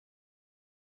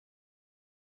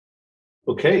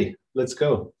Okay, let's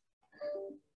go.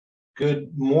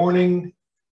 Good morning,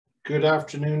 good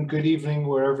afternoon, good evening,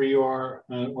 wherever you are,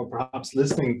 or perhaps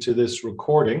listening to this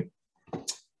recording.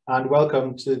 And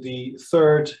welcome to the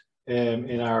third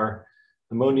in our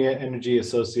Ammonia Energy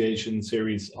Association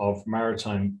series of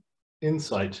Maritime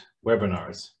Insight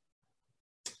webinars.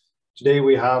 Today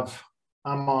we have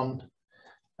Amon.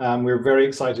 We're very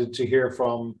excited to hear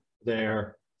from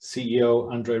their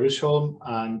CEO, André Risholm,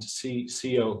 and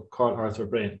CEO, Karl Arthur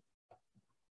Bræin.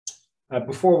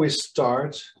 Before we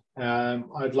start,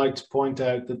 I'd like to point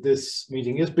out that this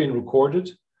meeting is being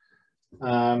recorded.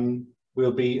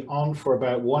 We'll be on for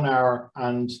about 1 hour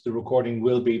and the recording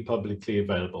will be publicly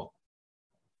available.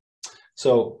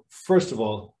 So first of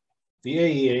all, the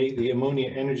AEA, the Ammonia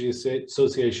Energy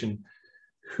Association,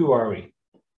 who are we?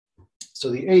 So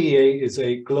the AEA is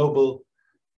a global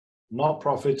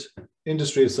not-profit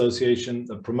industry association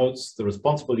that promotes the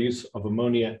responsible use of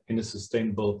ammonia in a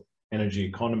sustainable energy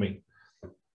economy.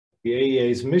 The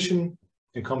AEA's mission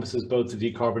encompasses both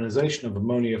the decarbonization of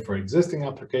ammonia for existing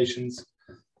applications,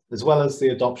 as well as the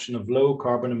adoption of low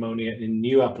carbon ammonia in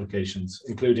new applications,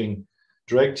 including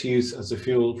direct use as a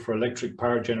fuel for electric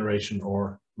power generation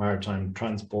or maritime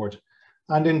transport,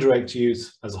 and indirect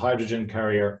use as a hydrogen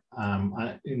carrier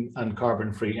and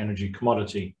carbon-free energy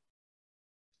commodity.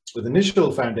 With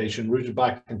initial foundation rooted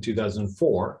back in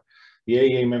 2004, the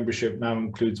AEA membership now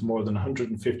includes more than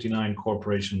 159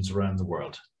 corporations around the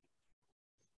world.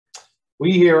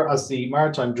 We here, as the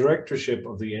Maritime Directorship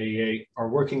of the AEA, are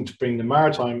working to bring the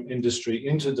maritime industry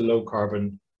into the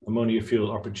low-carbon ammonia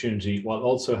fuel opportunity, while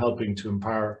also helping to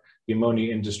empower the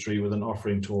ammonia industry with an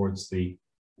offering towards the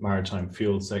maritime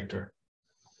fuel sector.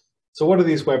 So what are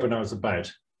these webinars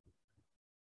about?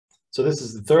 So this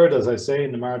is the third, as I say,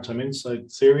 in the Maritime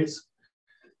Insight series,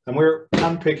 and we're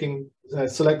handpicking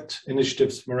select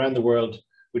initiatives from around the world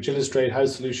which illustrate how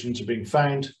solutions are being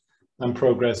found and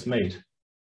progress made.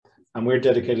 And we're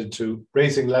dedicated to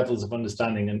raising levels of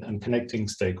understanding and connecting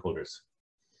stakeholders.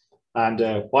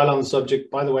 And while on the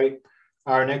subject, by the way,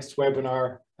 our next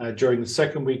webinar during the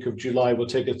second week of July will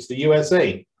take us to the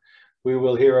USA. We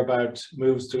will hear about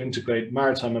moves to integrate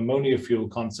maritime ammonia fuel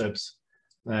concepts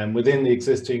within the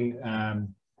existing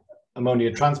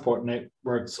ammonia transport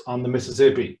networks on the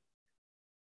Mississippi.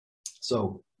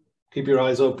 So keep your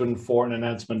eyes open for an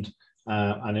announcement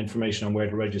and information on where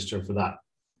to register for that.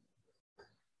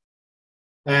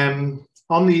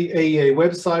 On the AEA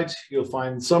website, you'll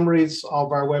find summaries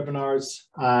of our webinars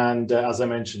and, as I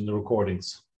mentioned, the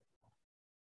recordings.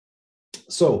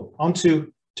 So on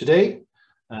to today,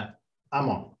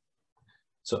 Amon.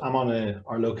 So Amon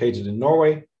are located in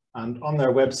Norway, and on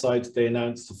their website, they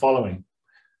announced the following.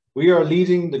 We are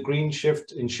leading the green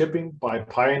shift in shipping by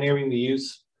pioneering the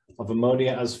use of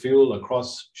ammonia as fuel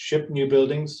across ship new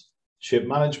buildings, ship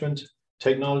management,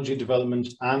 technology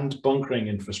development, and bunkering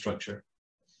infrastructure.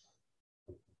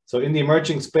 So in the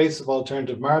emerging space of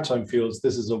alternative maritime fuels,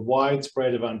 this is a wide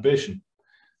spread of ambition.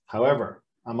 However,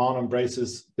 Amon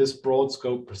embraces this broad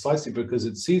scope precisely because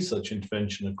it sees such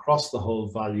intervention across the whole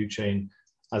value chain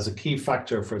as a key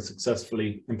factor for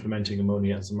successfully implementing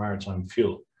ammonia as a maritime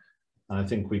fuel. And I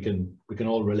think we can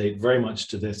all relate very much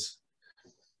to this.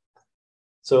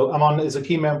 So Amon is a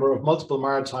key member of multiple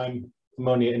maritime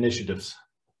ammonia initiatives.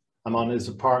 Amon is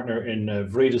a partner in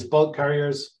Veritas bulk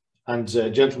carriers, and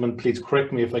gentlemen, please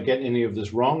correct me if I get any of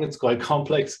this wrong, it's quite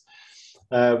complex,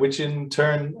 which in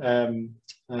turn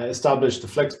established the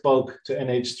Flex Bulk to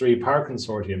NH3 Power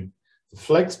Consortium. The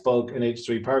Flex Bulk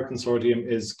NH3 Power Consortium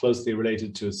is closely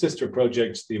related to a sister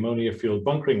project, the Ammonia Fuel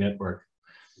Bunkering Network.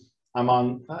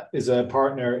 Amon is a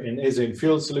partner in Azane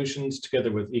Fuel Solutions together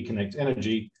with eConnect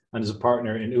Energy, and is a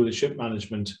partner in Ula Ship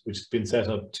Management, which has been set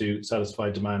up to satisfy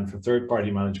demand for third-party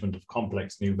management of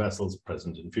complex new vessels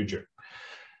present and future.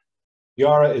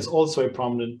 Yara is also a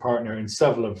prominent partner in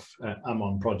several of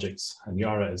Amon projects, and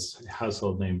Yara is a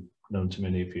household name known to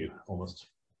many of you almost.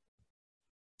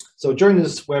 So during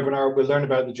this webinar, we'll learn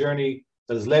about the journey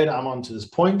that has led Amon to this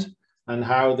point and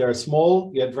how their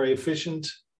small yet very efficient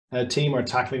team are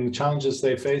tackling the challenges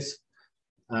they face.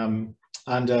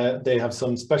 They have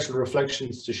some special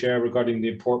reflections to share regarding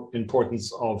the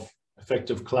importance of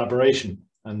effective collaboration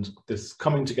and this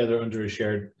coming together under a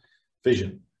shared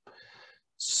vision.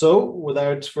 So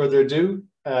without further ado,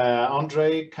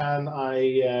 André, can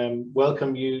I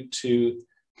welcome you to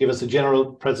give us a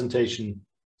general presentation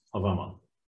of Amon?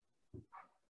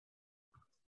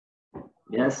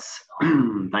 Yes,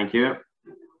 thank you,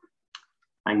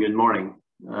 and good morning.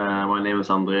 My name is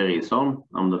André Risholm.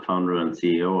 I'm the founder and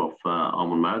CEO of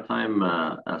Amon Maritime,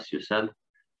 as you said.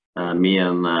 Me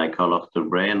and Karl Arthur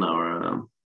Bræin are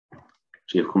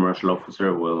Chief Commercial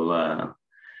Officer, will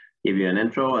give you an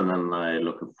intro, and then I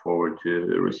look forward to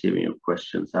receiving your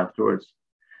questions afterwards.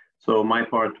 So my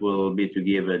part will be to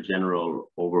give a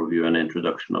general overview and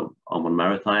introduction of Amon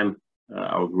Maritime,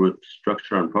 our group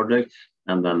structure and projects,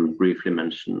 and then briefly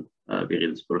mention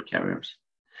Viridis bulk carriers.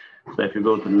 So if you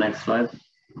go to the next slide.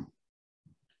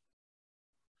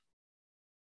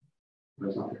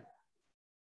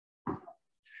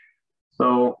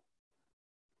 So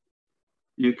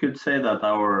you could say that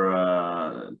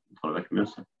our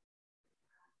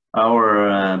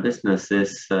business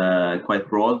is quite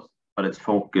broad, but it's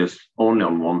focused only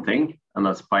on one thing, and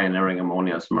that's pioneering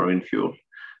ammonia as marine fuel.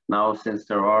 Now, since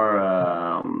there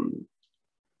are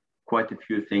quite a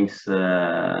few things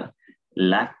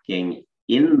lacking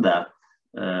in that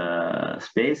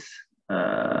space,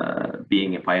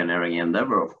 being a pioneering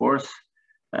endeavor, of course,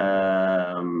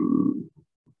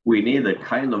 we need a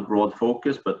kind of broad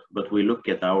focus, but we look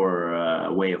at our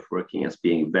way of working as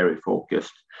being very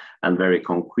focused and very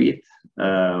concrete.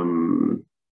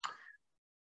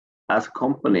 As a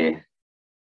company,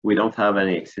 we don't have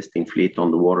any existing fleet on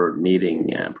the water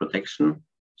needing protection,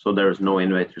 so there is no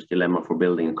innovator's dilemma for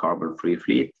building a carbon-free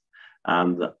fleet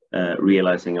and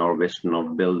realizing our vision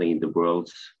of building the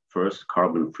world's first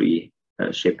carbon-free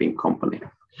shipping company.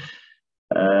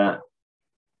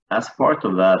 As part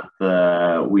of that,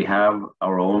 we have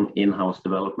our own in-house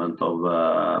development of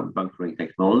bunkering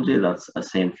technology. That's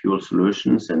Azane Fuel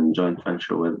Solutions in joint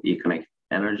venture with Econnect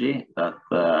Energy that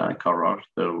Karl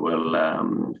Arthur will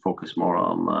focus more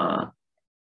on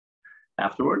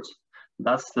afterwards.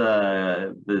 That's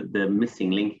the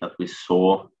missing link that we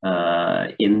saw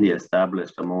in the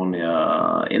established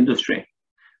ammonia industry,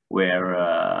 where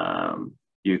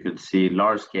you could see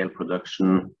large-scale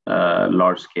production,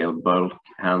 large-scale bulk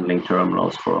handling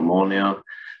terminals for ammonia,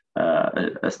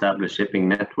 established shipping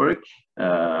network,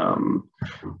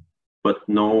 but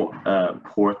no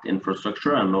port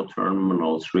infrastructure and no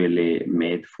terminals really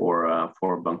made for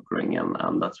bunkering,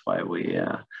 and that's why we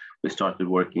started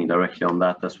working directly on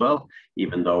that as well,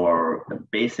 even though our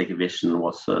basic vision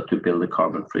was to build a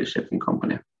carbon-free shipping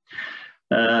company.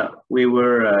 We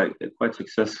were quite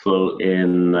successful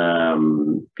in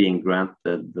being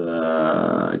granted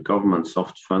government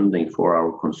soft funding for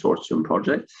our consortium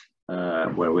projects,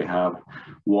 where we have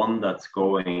one that's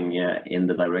going in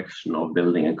the direction of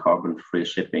building a carbon-free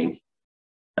shipping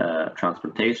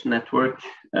transportation network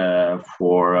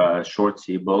for short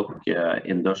sea bulk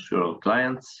industrial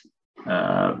clients,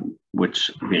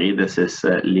 which Viridis is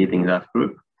leading that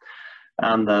group,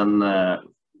 and then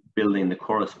building the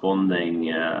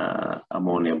corresponding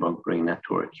ammonia bunkering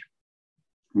network,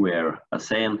 where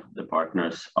Azane, the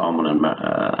partners, Amon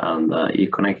and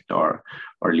Econnect are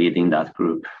leading that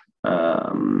group,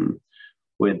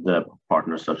 with the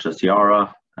partners such as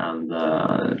Yara and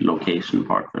location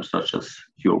partners such as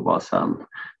Fuelbus and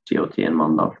GOT and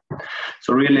Mandal.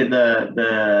 So really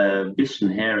the vision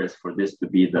here is for this to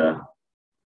be the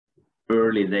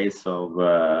early days of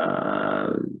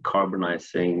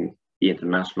carbonizing the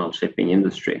international shipping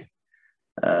industry.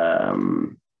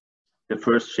 The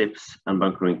first ships and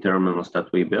bunkering terminals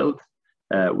that we build,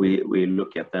 we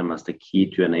look at them as the key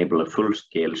to enable a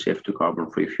full-scale shift to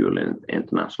carbon-free fuel in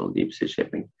international deep-sea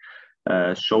shipping,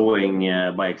 showing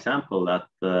by example that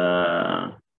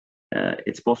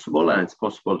it's possible, and it's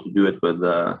possible to do it with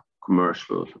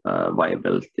commercial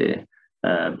viability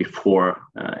before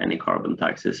any carbon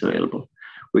tax is available.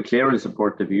 We clearly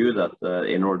support the view that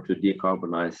in order to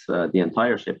decarbonize the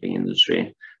entire shipping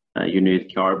industry, you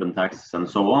need carbon taxes and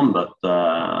so on, but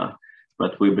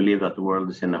we believe that the world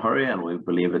is in a hurry, and we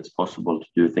believe it's possible to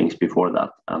do things before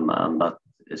that, and that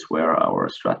is where our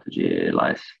strategy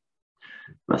lies.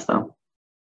 Nesta.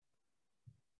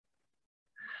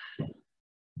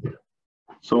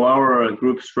 So our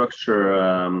group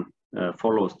structure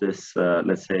follows this,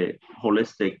 let's say,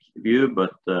 holistic view,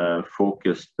 but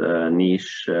focused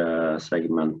niche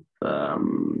segment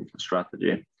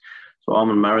strategy. So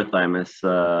Amon Maritime is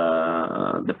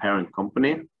the parent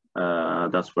company.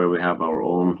 That's where we have our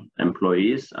own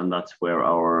employees, and that's where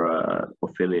our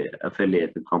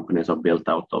affiliated companies are built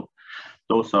out of.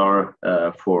 Those are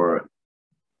for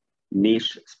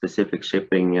niche specific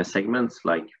shipping segments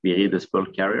like Viridis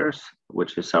bulk carriers,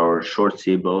 which is our short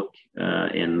sea bulk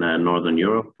in Northern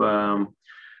Europe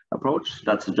approach.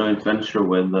 That's a joint venture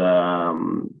with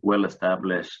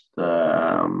well-established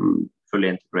fully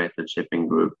integrated shipping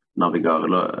group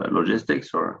Navigare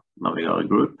Logistics, or Navigare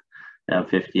Group. They have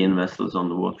 15 vessels on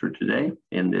the water today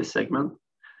in this segment,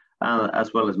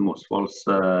 as well as Mossvoll's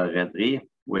Rederi,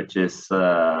 which is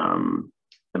the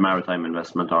maritime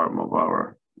investment arm of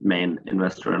our main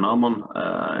investor in Amon,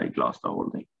 Glastad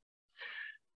Holding.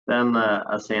 Then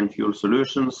Azane Fuel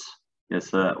Solutions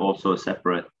is also a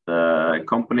separate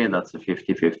company. That's a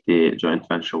 50-50 joint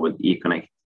venture with Econnect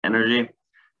Energy,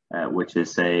 which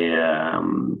is a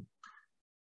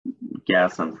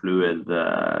gas and fluid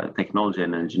technology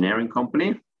and engineering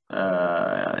company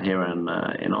here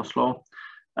in Oslo.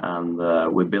 And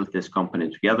we built this company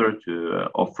together to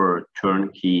offer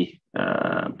turnkey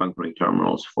bunkering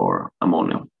terminals for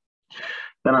ammonia.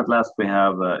 Then at last we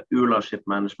have Ula Ship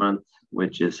Management,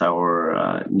 which is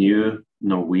our new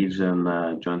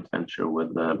Norwegian joint venture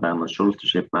with Bang & Schulte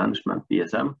Ship Management,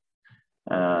 BSM.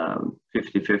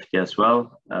 50-50 as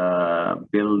well,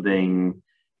 building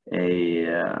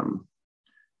a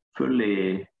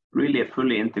fully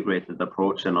integrated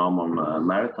approach in Amon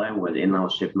Maritime with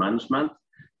in-house ship management,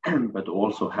 but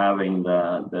also having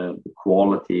the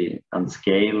quality and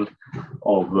scale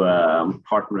of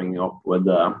partnering up with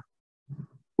a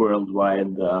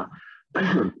worldwide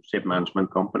ship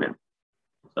management company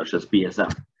such as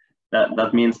BSM.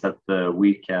 That means that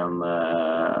we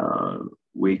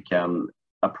can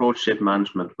approach ship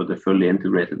management with a fully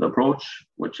integrated approach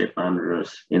with ship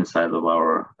managers inside of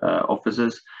our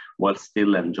offices, while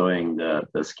still enjoying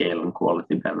the scale and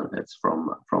quality benefits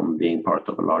from being part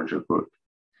of a larger group.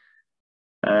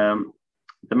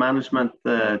 The management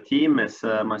team is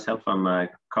myself and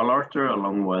Karl Arthur,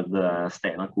 along with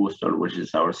Steinar Kostøl, which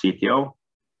is our CTO.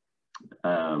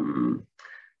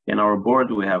 In our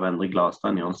board, we have André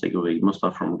and Jan Sigurd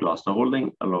Vigmostad from Glastad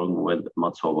Holding, along with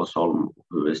Mats Håvarsholm,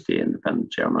 who is the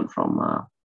independent chairman from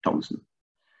Thomson.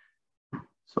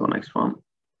 So next one.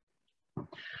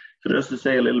 So just to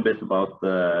say a little bit about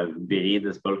the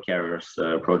Virides Bulk Carriers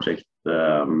project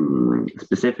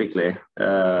specifically,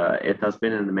 it has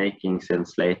been in the making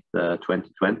since late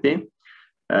 2020.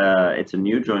 It's a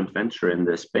new joint venture in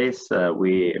this space.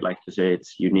 We like to say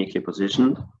it's uniquely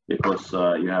positioned because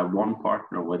you have one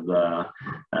partner with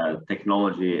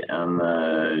technology and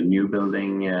new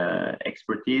building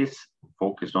expertise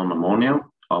focused on ammonia,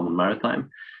 Amon Maritime.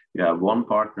 You have one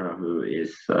partner who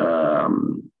is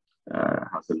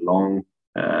has a long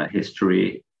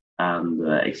history and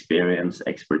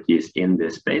expertise in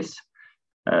this space.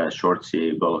 Short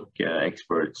sea bulk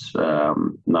experts,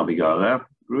 Navigare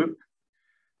Group.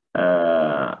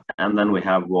 And then we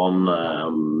have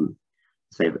one,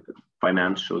 say,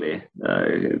 financially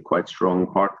quite strong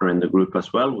partner in the group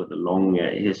as well, with a long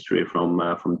history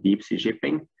from deep sea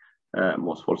shipping,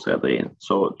 Mossvoll Rederi.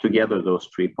 So together, those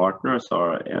three partners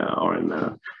are in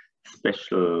a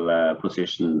special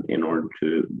position in order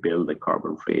to build a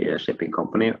carbon-free shipping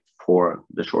company for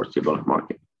the short sea bulk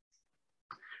market.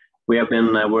 We have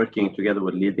been working together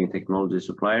with leading technology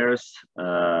suppliers,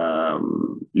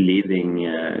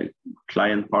 leading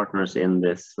client partners in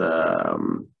this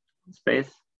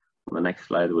space. On the next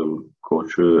slide, we'll go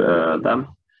through them.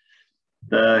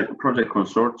 The project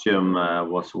consortium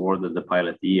was awarded the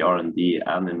Pilot E, R&D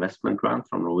and investment grant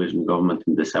from Norwegian government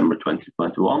in December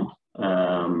 2021.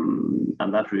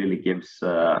 And that really gives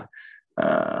a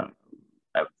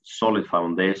solid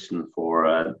foundation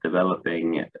for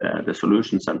developing the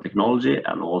solutions and technology,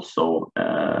 and also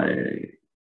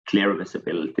clear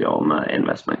visibility on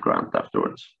investment grant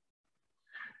afterwards.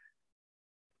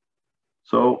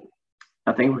 So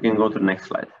I think we can go to the next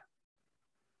slide.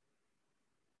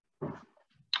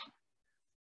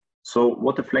 So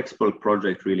what the flexible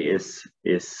project really is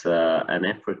an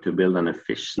effort to build an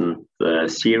efficient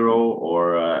zero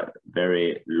or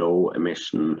very low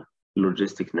emission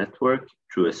logistic network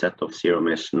through a set of zero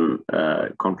emission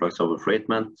contracts of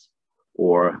affreightment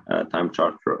or time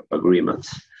charter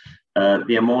agreements.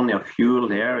 The ammonia fuel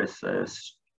here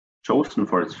is chosen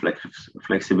for its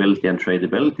flexibility and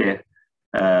tradability.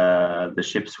 The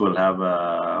ships will have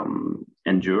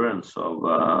endurance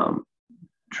of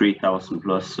 3,000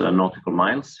 plus nautical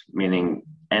miles, meaning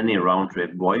any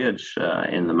round-trip voyage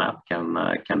in the map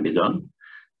can be done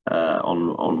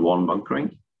on one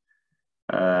bunkering.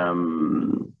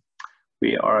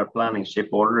 We are planning ship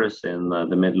orders in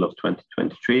the middle of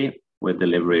 2023, with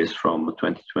deliveries from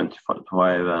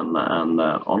 2025 and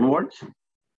onwards.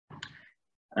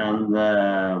 And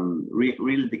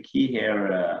really the key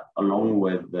here, along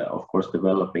with, of course,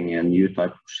 developing a new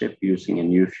type of ship using a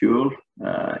new fuel,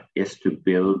 is to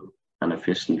build an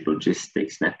efficient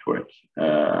logistics network,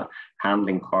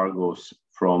 handling cargoes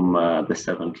from the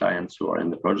 7 clients who are in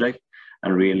the project,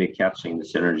 and really catching the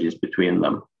synergies between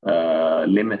them,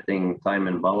 limiting time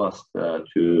and ballast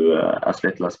to as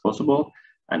little as possible,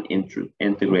 and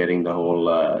integrating the whole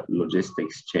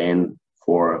logistics chain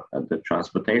for the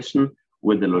transportation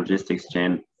with the logistics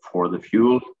chain for the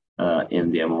fuel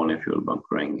in the ammonia fuel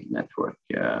bunkering network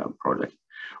project.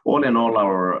 All in all,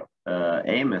 our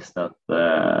aim is that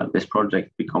this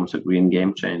project becomes a green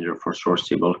game changer for short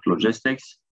sea bulk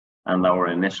logistics, and our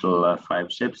initial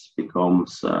 5 ships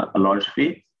becomes a large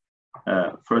fleet,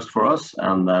 first for us,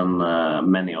 and then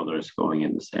many others going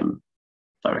in the same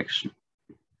direction.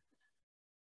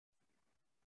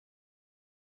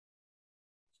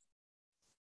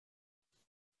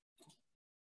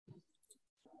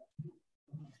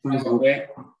 Thanks, André.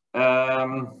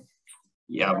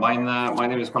 Yeah, my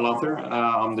name is Karl Arthur.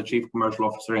 I'm the Chief Commercial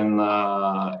Officer in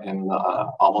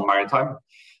Amon Maritime.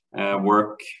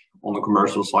 Work on the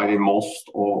commercial side in most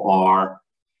of our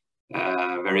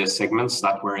various segments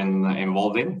that we're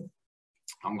involved in.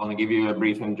 I'm going to give you a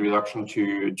brief introduction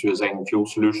to Azane Fuel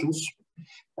Solutions.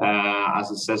 As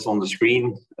it says on the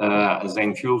screen,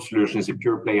 Azane Fuel Solutions is a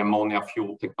pure play ammonia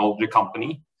fuel technology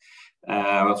company.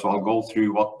 So I'll go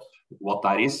through what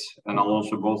that is, and I'll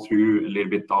also go through a little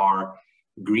bit our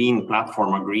green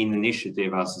platform, or green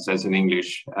initiative, as it says in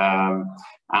English, and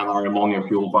our ammonia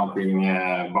fuel bunkering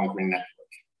network.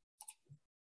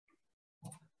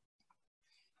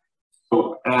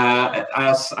 So,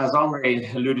 as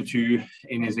André alluded to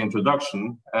in his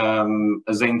introduction,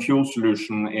 Azane Fuel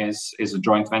Solution is a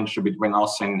joint venture between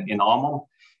us and Amon.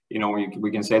 You know,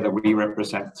 we can say that we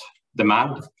represent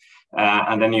demand.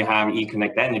 And then you have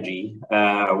eConnect Energy,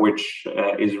 which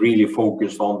is really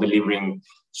focused on delivering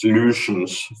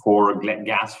solutions for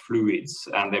gas fluids,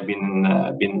 and they've been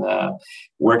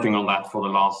working on that for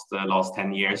the last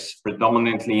 10 years,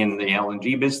 predominantly in the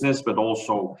LNG business, but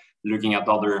also looking at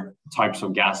other types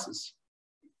of gases.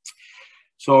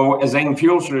 So Azane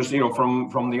Fuel Solutions, you know,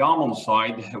 from the Amon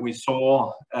side, we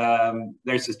saw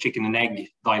there's this chicken and egg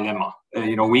dilemma.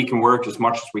 You know, we can work as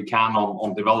much as we can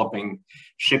on developing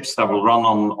ships that will run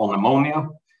on ammonia.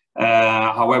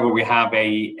 However, we have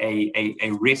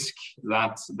a risk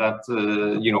that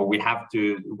you know, we have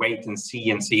to wait and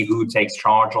see who takes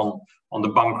charge on the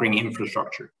bunkering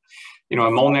infrastructure. You know,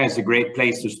 ammonia is a great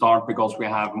place to start because we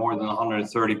have more than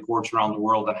 130 ports around the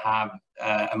world that have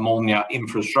ammonia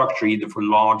infrastructure, either for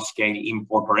large-scale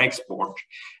import or export,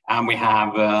 and we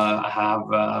have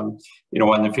you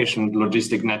know, an efficient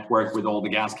logistic network with all the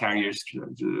gas carriers,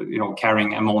 you know,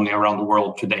 carrying ammonia around the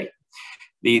world today.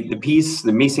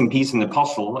 The missing piece in the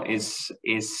puzzle is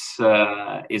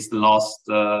the last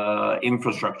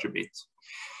infrastructure bit.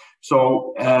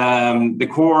 So the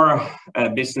core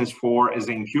business for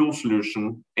Azane Fuel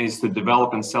Solution is to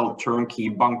develop and sell turnkey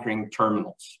bunkering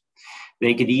terminals.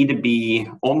 They could either be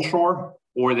onshore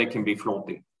or they can be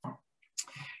floating.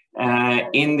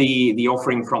 In the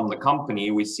offering from the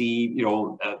company, we see, you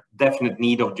know, a definite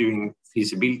need of doing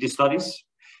feasibility studies.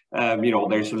 You know,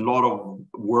 there's a lot of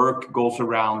work goes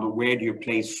around where do you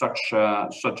place such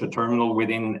a terminal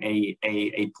within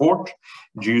a port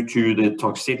due to the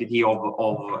toxicity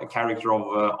of character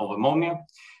of ammonia.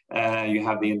 You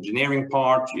have the engineering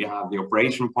part, you have the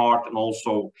operation part, and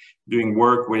also doing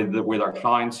work with our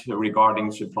clients regarding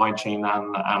supply chain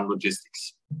and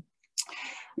logistics.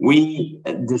 We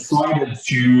decided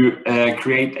to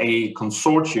create a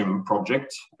consortium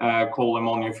project called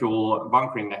Ammonia Fuel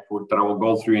Bunkering Network that I will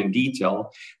go through in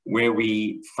detail, where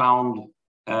we found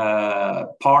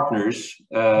partners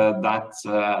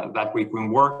that we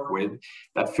can work with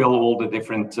that fill all the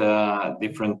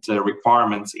different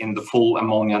requirements in the full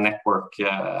ammonia network,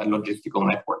 logistical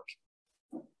network.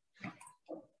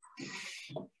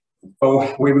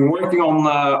 So we've been working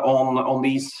on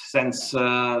these since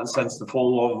the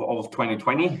fall of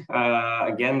 2020,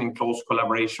 again in close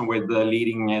collaboration with the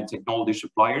leading technology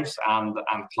suppliers and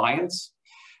clients.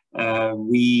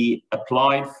 We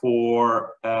applied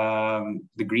for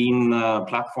the green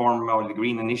platform, or the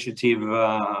green initiative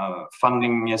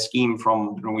funding scheme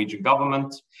from the Norwegian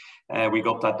government. We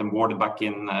got that awarded back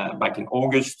in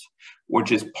August,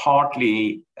 which is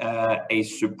partly a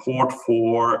support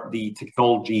for the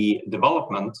technology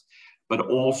development, but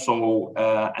also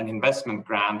an investment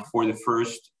grant for the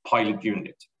first pilot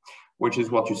unit, which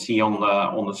is what you see on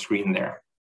the screen there.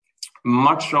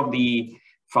 Much of the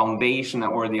foundation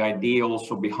or the idea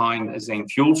also behind Azane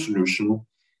Fuel Solution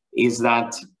is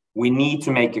that we need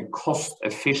to make a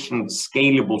cost-efficient,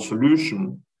 scalable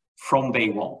solution from day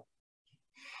one.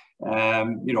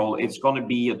 You know, it's going to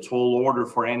be a tall order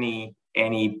for any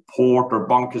port or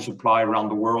bunker supply around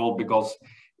the world, because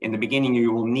in the beginning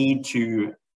you will need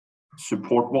to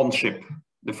support one ship,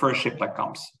 the first ship that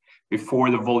comes, before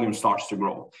the volume starts to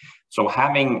grow. So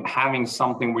having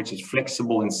something which is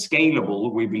flexible and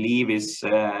scalable, we believe is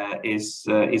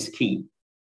key.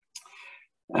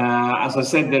 As I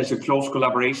said, there's a close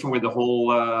collaboration with the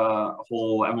whole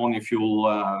ammonia fuel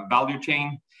value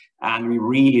chain, and we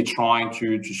really try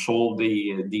to solve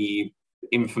the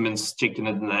infamous chicken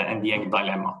and the egg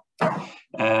dilemma.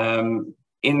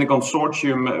 In the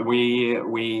consortium,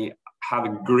 we have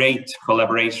a great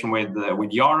collaboration with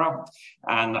Yara,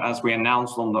 and as we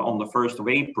announced on the 1st of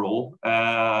April,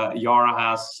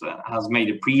 Yara has made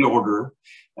a pre-order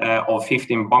of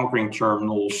 15 bunkering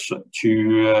terminals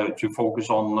to focus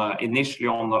on initially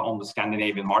on the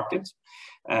Scandinavian market,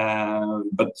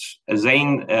 but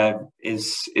Azane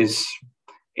is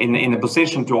in a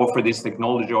position to offer this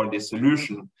technology or this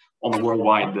solution on a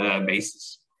worldwide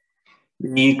basis.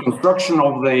 The construction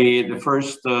of the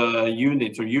first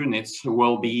units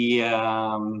will be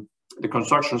the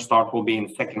construction start will be in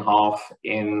the second half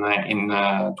in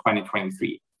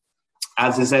 2023.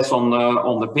 As it says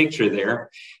on the picture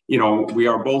there, you know, we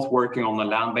are both working on a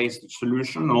land-based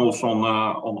solution and also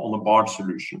on a barge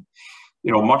solution.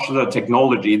 You know, much of the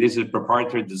technology, this is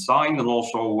proprietary design and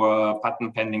also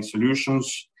patent pending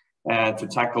solutions to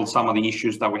tackle some of the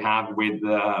issues that we have with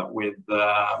that.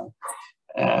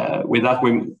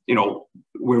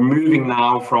 We're moving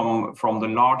now from the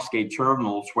large scale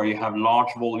terminals where you have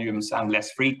large volumes and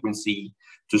less frequency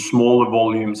to smaller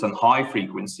volumes and high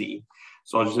frequency.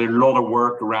 So there's a lot of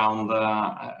work around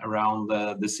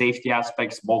the safety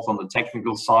aspects, both on the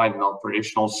technical side and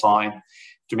operational side,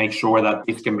 to make sure that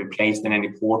it can be placed in any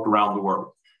port around the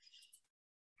world.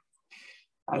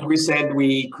 As we said,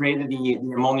 we created the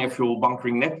ammonia fuel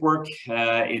bunkering network.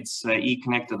 It's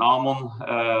E-Connected Amon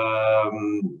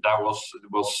that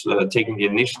was taking the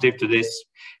initiative to this.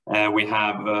 We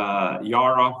have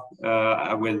Yara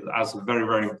as a very,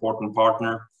 very important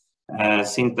partner.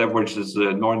 SINTEF, which is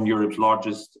Northern Europe's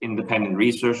largest independent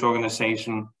research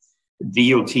organization.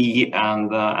 DOT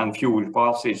and Fuel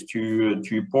Passes to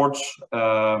ports.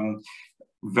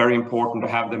 Very important to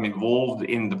have them involved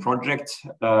in the project.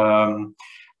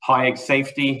 HyEx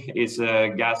Safety is a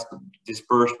gas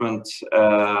disbursement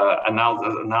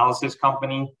analysis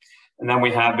company. And then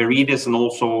we have Viridis and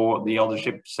also the other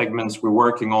ship segments we're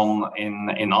working on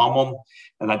in Amon,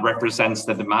 and that represents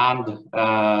the demand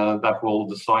that will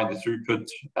decide the throughput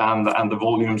and the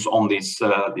volumes on these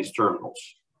terminals.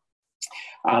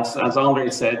 As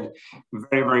André said,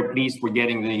 very, very pleased with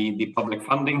getting the public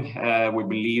funding. We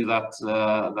believe that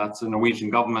the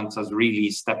Norwegian government has really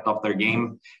stepped up their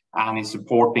game and is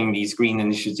supporting these green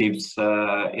initiatives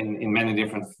in many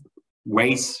different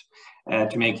ways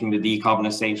to making the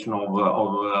decarbonization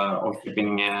of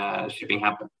shipping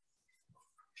happen.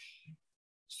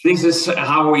 This is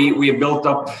how we have built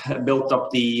up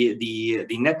the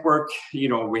network. You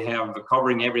know, we have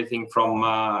covering everything from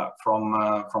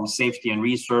safety and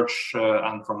research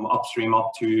and from upstream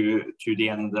up to the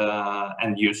end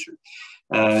user.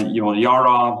 You know,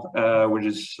 Yara, which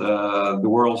is the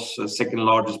world's second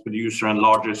largest producer and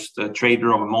largest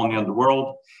trader of ammonia in the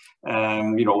world,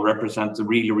 you know, represents a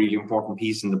really, really important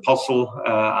piece in the puzzle,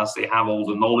 as they have all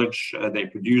the knowledge. They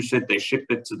produce it, they ship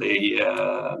it, they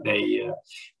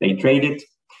trade it.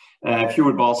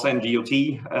 Fuel Basa and GOT,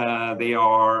 they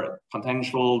are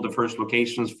the first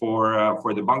locations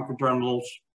for the bunker terminals.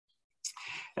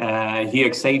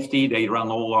 HyEx Safety, they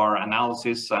run all our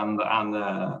analysis and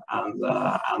are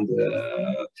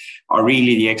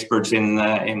really the experts in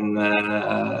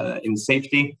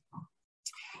safety.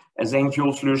 Azane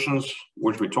Fuel Solutions,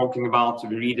 which we're talking about,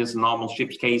 Viridis and Amon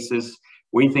ships cases,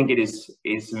 we think it is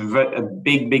a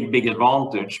big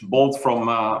advantage, both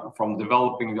from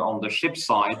developing on the ship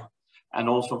side and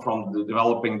also from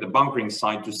developing the bunkering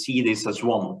side, to see this as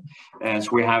one. And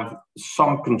so we have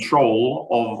some control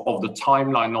of the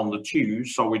timeline on the two,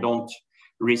 so we don't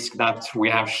risk that we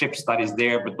have ships that is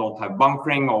there but don't have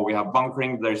bunkering, or we have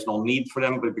bunkering, there's no need for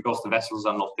them, but because the vessels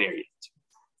are not there yet.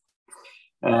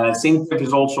 SINTEF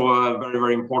is also a very,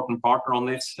 very important partner on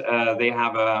this. They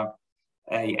have a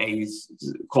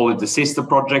call it the sister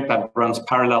project that runs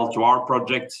parallel to our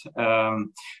project,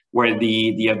 where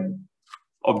the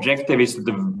objective is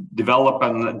to develop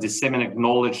and disseminate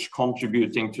knowledge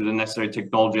contributing to the necessary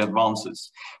technology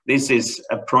advances. This is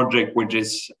a project which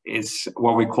is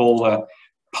what we call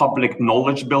public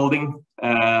knowledge building,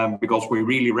 because we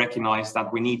really recognize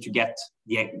that we need to get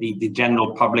the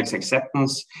general public's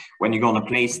acceptance when you're going to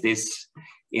place this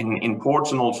in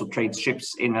ports and also trade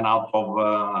ships in and out of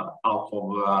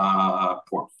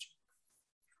ports.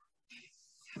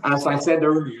 As I said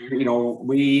earlier, you know,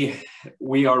 we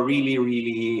are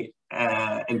really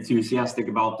enthusiastic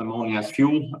about ammonia as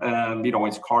fuel. You know,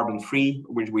 it's carbon free,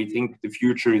 which we think the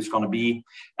future is going to be,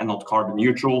 and not carbon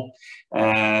neutral.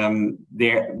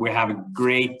 There we have a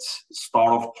great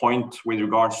start-off point with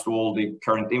regards to all the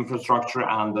current infrastructure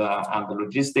and the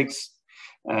logistics.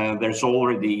 There's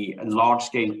already a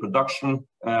large-scale production.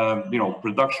 You know,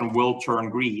 production will turn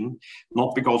green,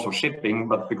 not because of shipping,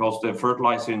 but because the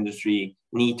fertilizer industry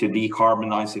need to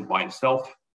decarbonize it by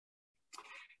itself.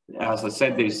 As I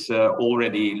said, there's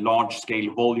already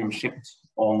large-scale volume shipped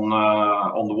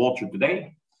on the water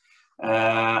today,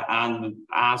 and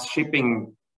as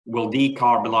shipping will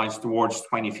decarbonize towards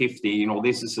 2050, you know,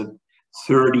 this is a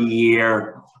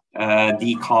 30-year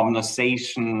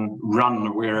decarbonization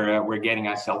run we're getting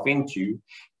ourselves into.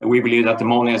 And we believe that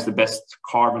ammonia is the best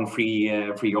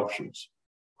carbon-free free options.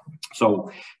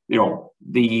 So, you know,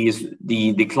 the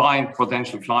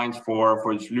potential clients for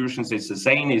the solutions is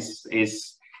Azane,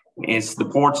 is the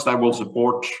ports that will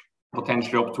support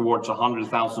potentially up towards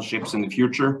 100,000 ships in the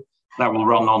future that will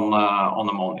run on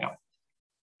ammonia.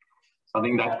 So I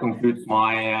think that concludes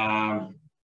my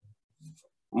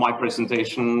my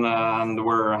presentation, and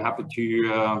we're happy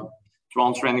to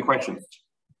answer any questions.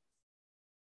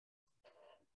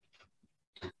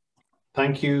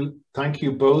 Thank you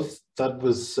both. That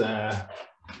was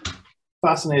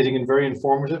fascinating and very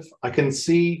informative. I can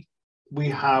see we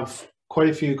have quite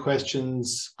a few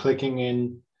questions clicking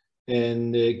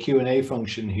in the Q&A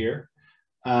function here.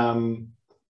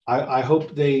 I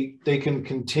hope they can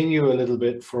continue a little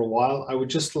bit for a while. I would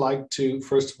just like to,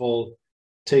 first of all,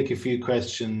 take a few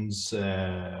questions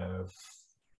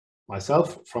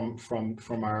myself from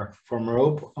our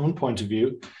own point of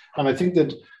view. And I think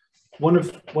that one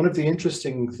of the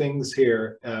interesting things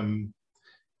here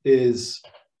is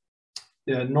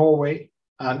Norway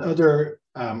and other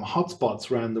hotspots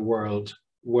around the world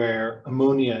where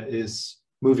ammonia is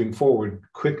moving forward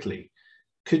quickly.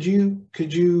 Could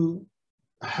you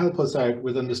help us out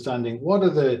with understanding what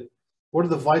are the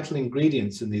vital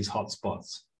ingredients in these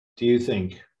hotspots, do you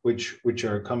think, which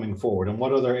are coming forward, and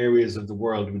what other areas of the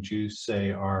world would you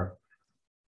say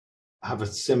have a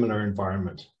similar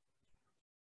environment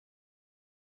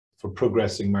for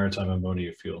progressing maritime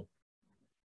ammonia fuel?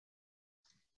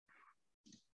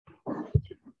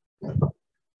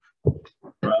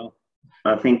 Well,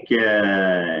 I think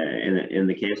in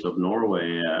the case of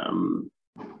Norway,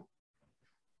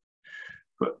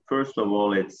 first of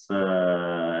all, it's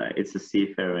a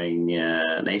seafaring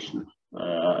nation.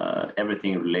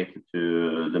 Everything related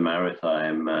to the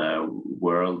maritime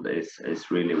world is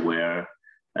really where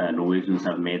Norwegians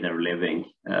have made their living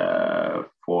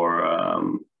for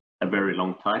a very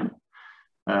long time.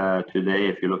 Today,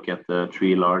 if you look at the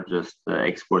three largest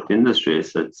export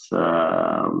industries, it's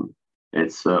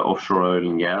offshore oil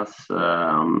and gas,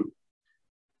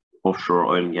 offshore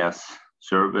oil and gas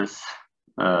service,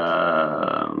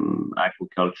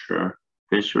 aquaculture,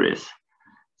 fisheries.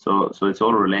 So it's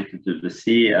all related to the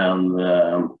sea, and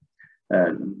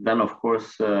then of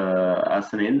course,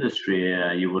 as an industry,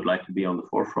 you would like to be on the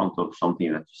forefront of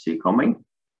something that you see coming.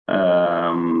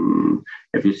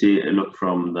 If you look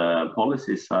from the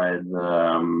policy side,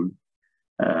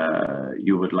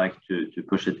 you would like to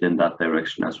push it in that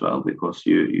direction as well, because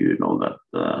you know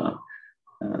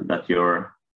that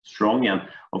you're strong. And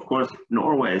of course,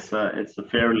 Norway it's a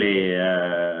fairly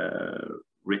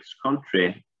rich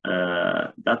country.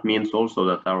 That means also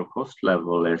that our cost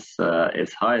level is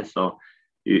high. So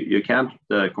you can't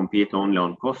compete only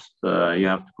on cost. You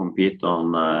have to compete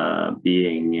on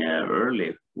being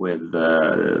early with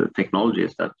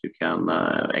technologies that you can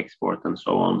export and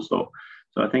so on. So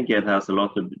I think it has a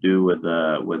lot to do with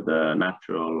the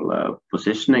natural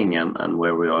positioning and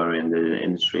where we are in the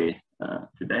industry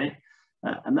today.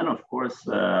 And then of course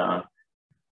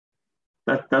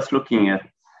that's looking at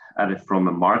it from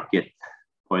a market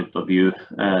point of view.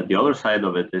 The other side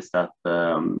of it is that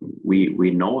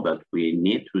we know that we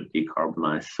need to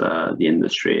decarbonize the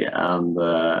industry, and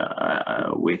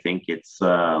we think it's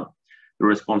the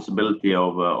responsibility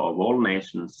of all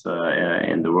nations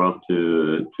in the world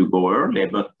to go early,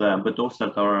 but those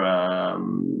that are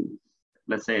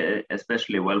let's say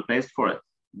especially well placed for it,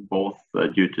 both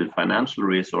due to financial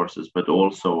resources but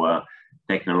also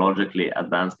technologically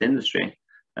advanced industry.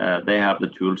 They have the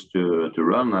tools to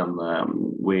run, and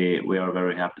we are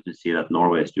very happy to see that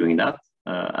Norway is doing that.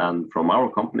 And from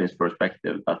our company's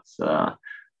perspective, that's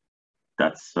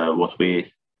what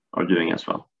we are doing as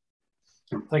well.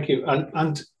 Thank you.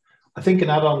 And I think an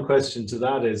add-on question to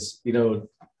that is, you know,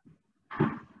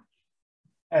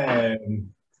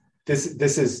 this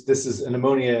is an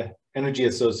Ammonia Energy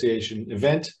Association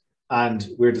event, and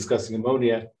we're discussing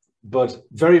ammonia. But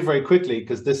very, very quickly,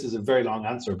 because this is a very long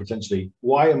answer potentially,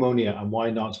 why ammonia and why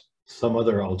not some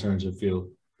other alternative fuel?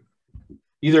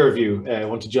 Either of you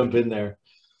want to jump in there?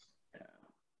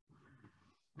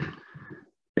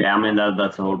 Yeah, I mean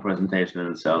that's a whole presentation in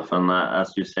itself, and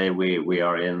as you say, we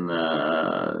are in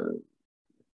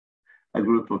a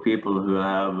group of people who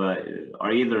have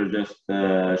are either just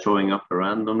showing up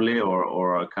randomly or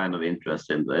are kind of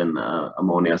interested in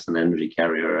ammonia as an energy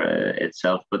carrier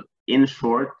itself. But in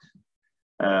short,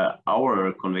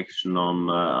 our conviction on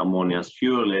ammonia as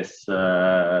fuel is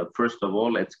first of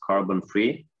all, it's carbon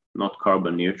free, not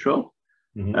carbon neutral.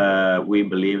 Mm-hmm. We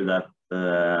believe that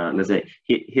let's say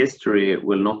history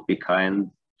will not be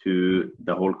kind to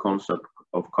the whole concept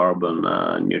of carbon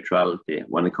neutrality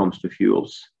when it comes to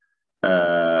fuels.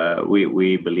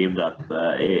 We believe that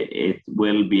it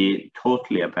will be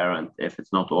totally apparent, if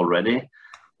it's not already,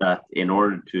 that in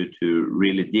order to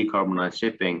really decarbonize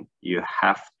shipping, you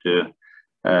have to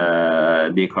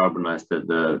decarbonize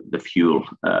the fuel.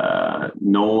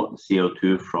 No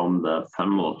CO2 from the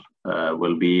funnel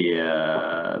will be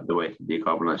the way to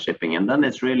decarbonize shipping. And then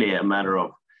it's really a matter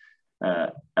of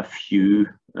a few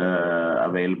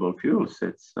available fuels.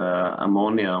 It's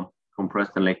ammonia,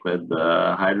 compressed and liquid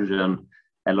hydrogen,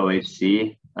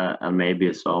 LOHC, and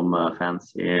maybe some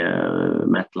fancy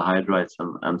metal hydrides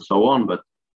and so on, but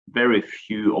very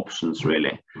few options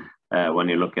really when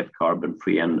you look at carbon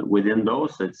free. And within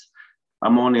those, it's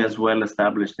ammonia is well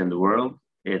established in the world.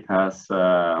 It has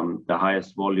the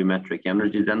highest volumetric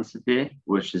energy density,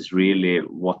 which is really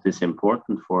what is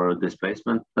important for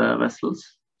displacement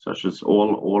vessels, such as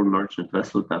all merchant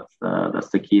vessels. That's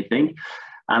the key thing.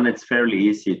 And it's fairly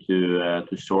easy to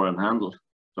store and handle.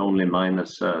 It's only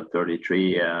minus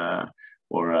 33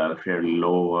 or fairly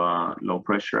low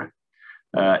pressure.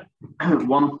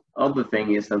 One other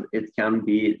thing is that it can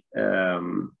be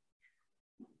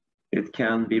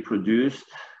produced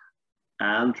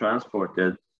and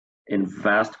transported in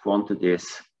vast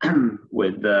quantities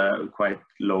with quite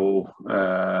low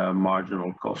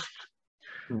marginal cost.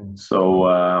 So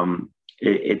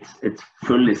it's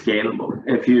fully scalable.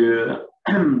 If you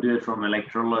do it from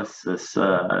electrolysis,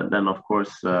 then of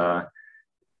course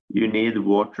you need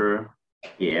water,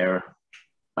 air,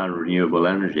 and renewable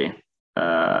energy,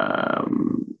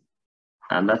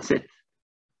 and that's it.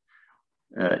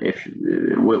 If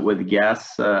with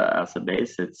gas as a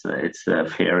base, it's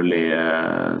fairly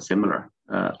similar.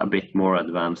 A bit more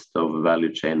advanced of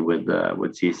value chain with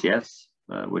CCS,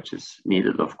 which is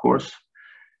needed, of course.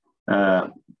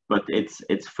 But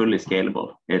it's fully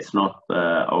scalable. It's not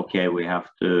okay. We have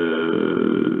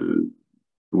to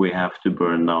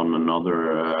burn down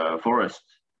another forest.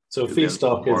 So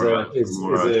feedstock is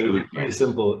pretty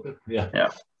simple. Yeah.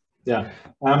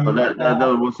 But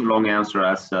that was a long answer,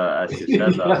 as you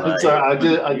said. I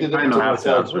did it to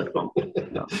myself.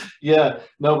 Yeah,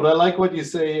 no, but I like what you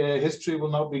say. History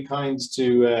will not be kind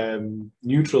to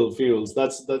neutral fuels.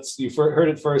 That's you heard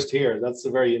it first here. That's a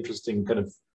very interesting kind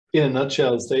of, in a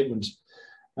nutshell, statement.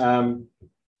 And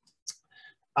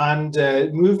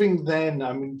moving then,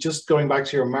 I mean, just going back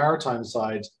to your maritime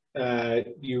side,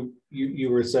 you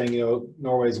were saying, you know,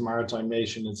 Norway's a maritime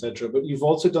nation, etc. But you've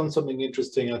also done something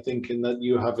interesting, I think, in that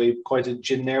you have quite a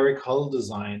generic hull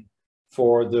design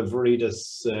for the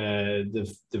Veritas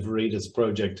the Veritas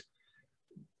project.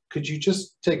 Could you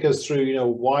just take us through, you know,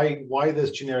 why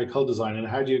this generic hull design, and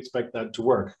how do you expect that to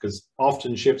work? Because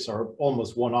often ships are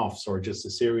almost one-offs or just a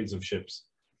series of ships.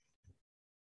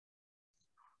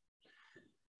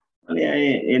 Well, yeah,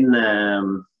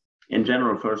 in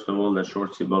general, first of all, the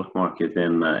short sea bulk market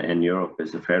in Europe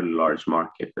is a fairly large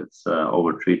market. It's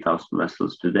over 3,000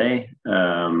 vessels today.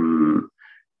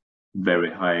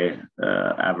 Very high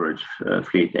average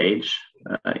fleet age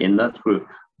in that group.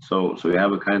 So we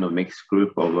have a kind of mixed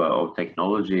group of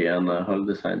technology and hull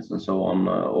designs and so on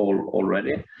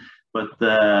already. But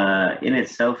in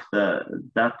itself,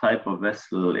 that type of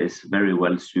vessel is very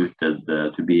well suited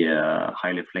to be a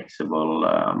highly flexible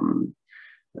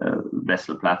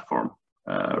vessel platform,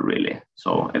 really.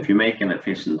 So if you make an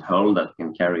efficient hull that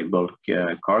can carry bulk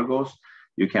cargoes,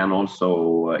 you can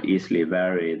also easily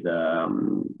vary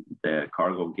the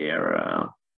cargo gear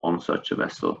on such a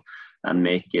vessel and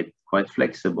make it quite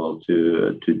flexible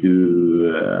to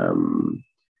do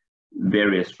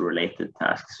various related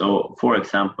tasks. So, for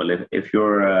example, if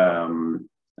you're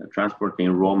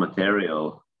transporting raw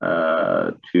material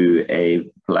to a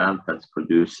plant that's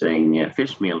producing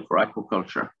fish meal for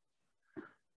aquaculture,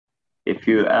 if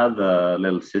you add a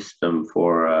little system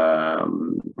for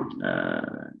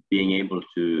being able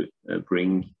to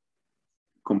bring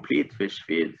complete fish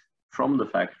feed from the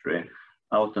factory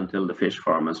out until the fish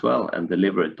farm as well and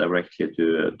deliver it directly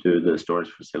to the storage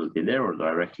facility there or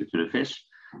directly to the fish,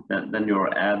 then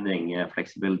you're adding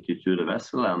flexibility to the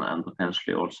vessel and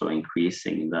potentially also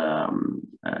increasing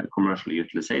the commercial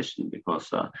utilization, because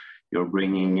you're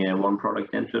bringing one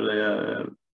product into the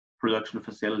production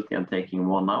facility and taking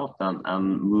one out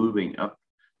and moving up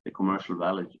the commercial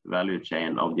value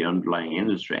chain of the underlying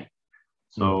industry.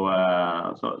 So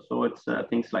so it's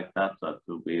things like that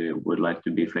we would like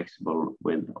to be flexible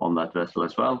with on that vessel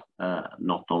as well,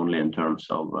 not only in terms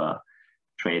of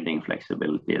trading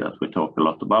flexibility that we talk a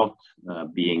lot about,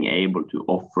 being able to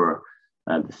offer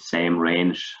the same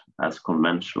range as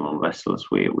conventional vessels.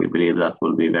 We believe that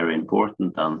will be very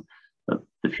important, and that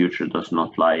the future does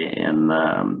not lie in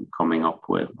coming up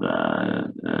with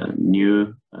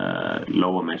new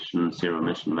low emission, zero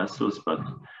emission vessels, but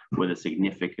with a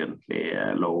significantly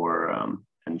lower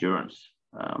endurance.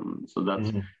 So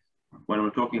that's when we're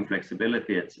talking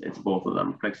flexibility, it's both of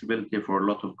them. Flexibility for a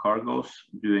lot of cargoes,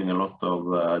 doing a lot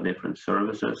of different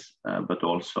services, but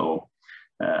also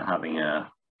having a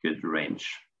good range.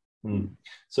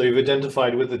 So you've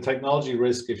identified with the technology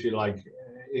risk, if you like,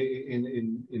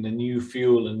 in a new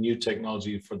fuel and new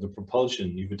technology for the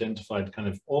propulsion, you've identified kind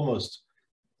of almost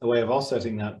a way of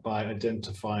offsetting that by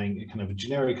identifying a kind of a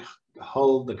generic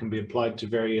hull that can be applied to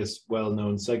various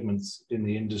well-known segments in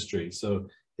the industry. So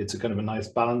it's a kind of a nice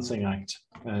balancing act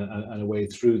and a way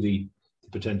through the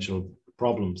potential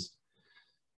problems.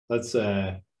 That's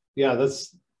yeah,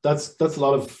 that's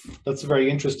a very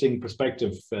interesting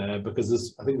perspective,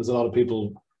 because I think there's a lot of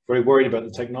people very worried about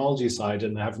the technology side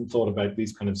and they haven't thought about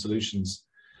these kind of solutions.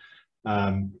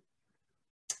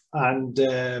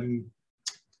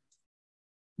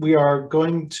 We are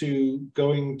going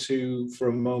to for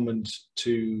a moment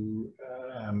to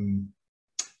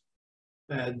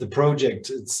the project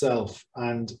itself,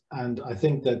 and I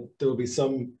think that there will be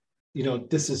some, you know,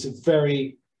 this is a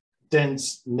very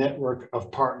dense network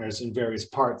of partners in various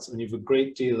parts, and you have a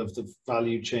great deal of the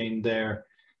value chain there.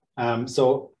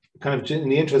 So kind of in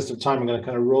the interest of time, I'm going to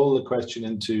kind of roll the question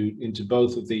into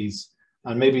both of these,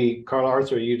 and maybe Karl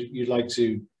Arthur, you'd like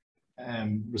to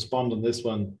respond on this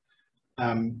one.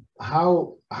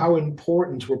 How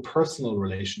important were personal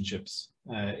relationships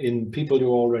in people who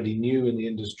already knew in the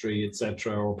industry,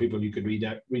 etc., or people you could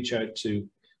reach out to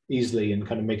easily and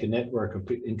kind of make a network of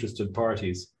interested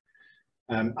parties?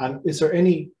 And is there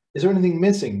anything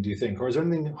missing, do you think, or is there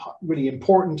anything really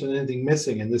important and anything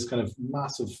missing in this kind of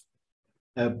massive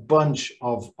bunch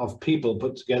of people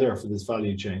put together for this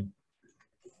value chain?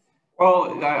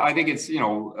 Well, I think it's, you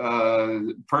know,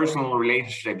 personal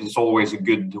relationship is always a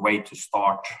good way to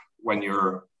start when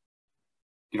you're,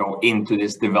 you know, into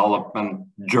this development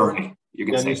journey, you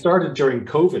can say. You started during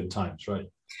COVID times, right?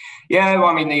 Yeah, well,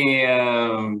 I mean,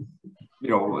 you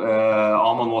know,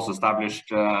 Amon was established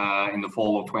in the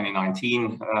fall of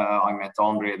 2019. I met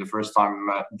André the first time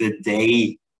the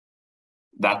day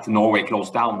that Norway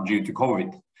closed down due to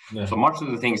COVID. Yeah. So much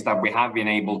of the things that we have been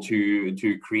able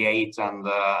to create and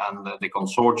the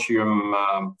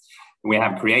consortium we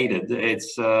have created,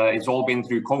 it's all been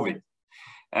through COVID.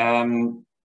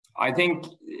 I think,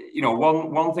 you know,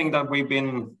 one thing that we've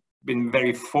been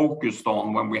very focused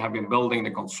on when we have been building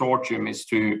the consortium is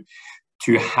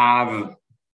to have,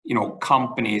 you know,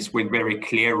 companies with very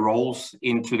clear roles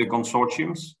into the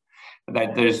consortiums,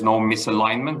 that there's no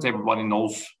misalignment. Everybody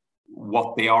knows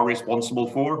what they are responsible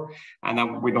for, and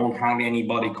then we don't have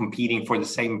anybody competing for the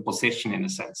same position in a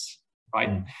sense,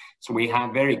 right? So we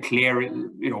have very clear,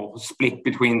 you know, split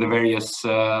between the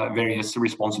various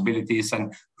responsibilities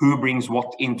and who brings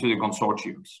what into the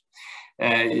consortiums.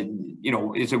 You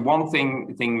know, is it one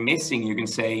thing missing? You can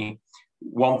say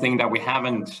one thing that we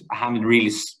haven't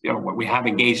really, you know, we have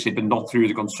engaged it, but not through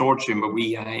the consortium, but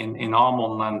we in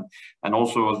Amon and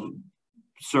also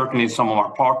certainly some of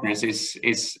our partners is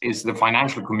the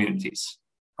financial communities,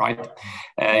 right?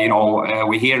 You know,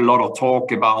 we hear a lot of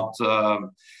talk about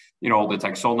you know, the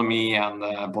taxonomy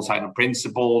and Poseidon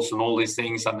principles and all these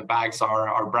things, and the banks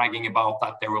are bragging about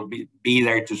that they will be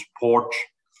there to support.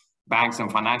 Banks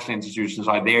and financial institutions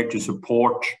are there to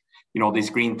support, you know,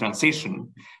 this green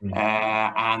transition,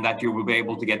 and that you will be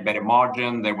able to get better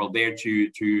margin. They will there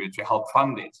to help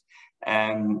fund it,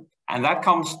 and that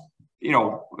comes. You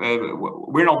know,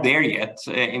 we're not there yet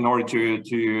in order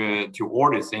to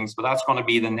order things, but that's going to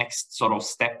be the next sort of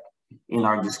step in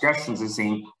our discussions, is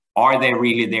seeing, are they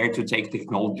really there to take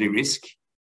technology risk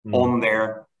on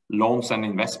their loans and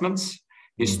investments?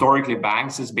 Historically,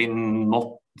 banks has been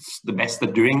not the best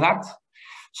at doing that.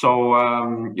 So,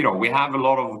 you know, we have a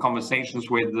lot of conversations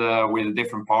with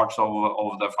different parts of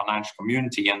the financial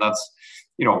community, and that's,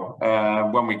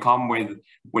 when we come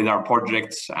with our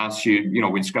projects, as we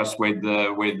discussed with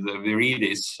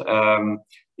Viridis,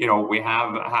 we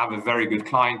have a very good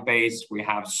client base. We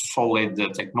have solid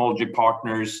technology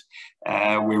partners.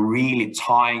 We're really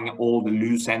tying all the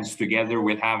loose ends together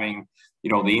with having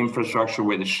the infrastructure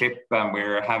with the ship, and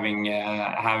we're having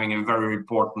a very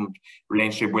important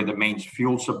relationship with the main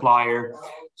fuel supplier.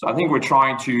 So I think we're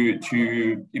trying to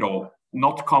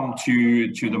not come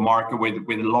to the market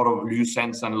with a lot of loose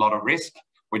ends and a lot of risk.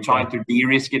 We're trying to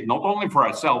de-risk it not only for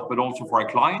ourselves but also for our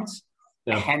clients.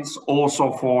 Yeah. Hence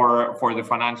also for the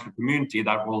financial community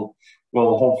that will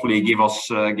hopefully give us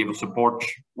support,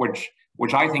 which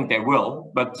I think they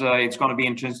will, but it's going to be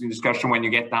an interesting discussion when you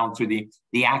get down to the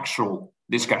actual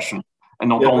discussion and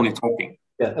not only talking.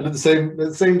 Yeah, and at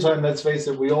the same time, let's face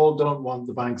it, we all don't want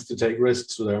the banks to take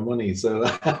risks with our money. So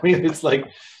I mean, it's like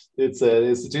it's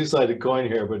a two-sided coin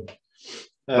here, but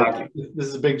this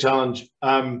is a big challenge.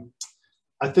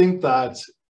 I think that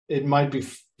it might be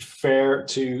fair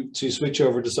to switch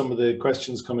over to some of the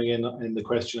questions coming in the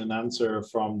question and answer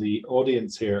from the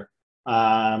audience here,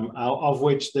 of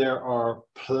which there are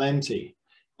plenty.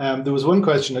 There was one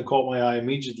question that caught my eye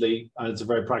immediately, and it's a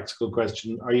very practical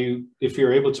question. If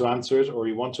you're able to answer it or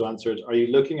you want to answer it, are you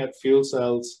looking at fuel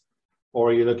cells or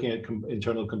are you looking at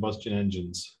internal combustion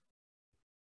engines?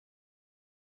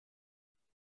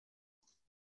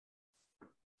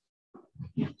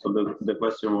 So the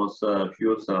question was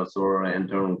fuel cells or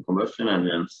internal combustion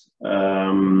engines.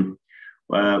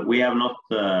 We have not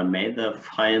made a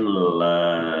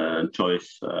final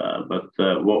choice, but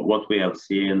what we have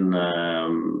seen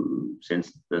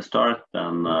since the start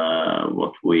and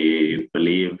what we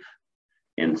believe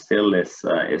in still is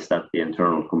that the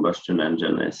internal combustion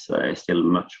engine is still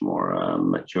much more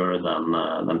mature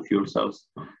than fuel cells.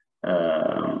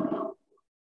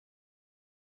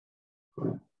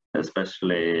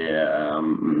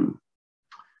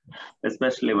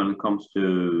 Especially when it comes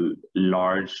to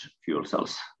large fuel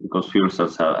cells, because fuel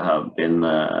cells have been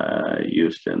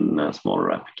used in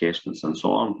smaller applications and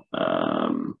so on.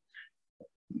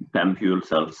 PEM fuel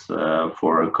cells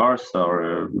for cars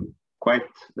are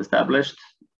quite established,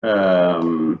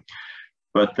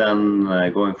 but then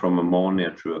going from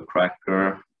ammonia through a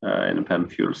cracker in a PEM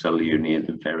fuel cell, you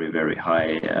need very, very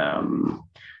high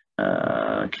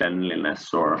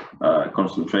cleanliness or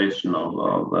concentration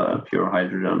of pure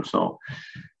hydrogen. So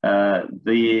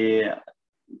the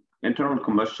internal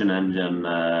combustion engine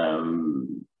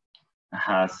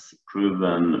has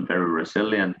proven very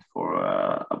resilient for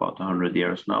about 100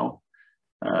 years now.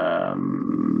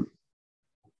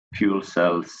 Fuel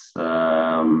cells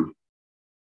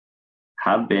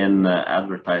have been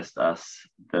advertised as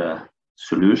the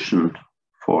solution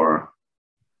for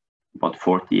about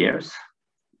 40 years.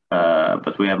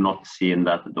 But we have not seen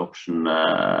that adoption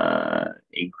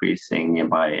increasing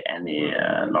by any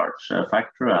large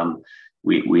factor, and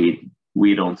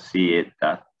we don't see it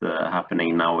that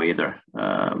happening now either.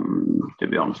 To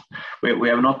be honest, we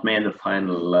have not made a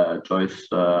final choice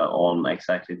on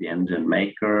exactly the engine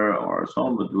maker or so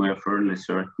on, but we are fairly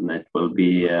certain it will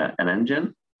be an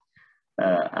engine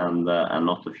and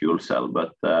not a fuel cell.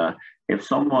 But if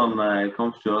someone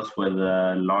comes to us with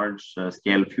a large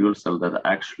scale fuel cell that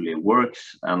actually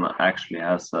works and actually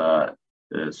has a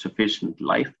sufficient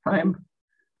lifetime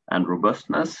and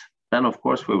robustness, then of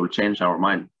course we will change our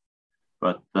mind.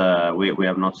 But we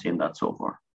have not seen that so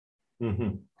far.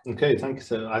 Mm-hmm. Okay, thank you.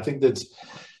 So I think that,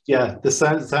 yeah, this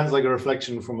sounds like a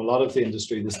reflection from a lot of the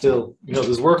industry. There's still,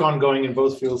 there's work ongoing in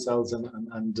both fuel cells and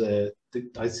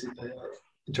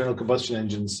internal combustion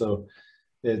engines. So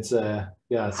it's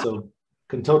so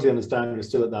can totally understand we're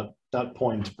still at that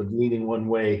point, but leaning one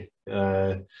way,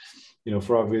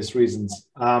 for obvious reasons.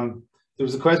 There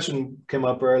was a question came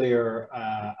up earlier,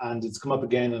 and it's come up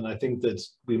again, and I think that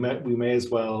we may as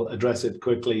well address it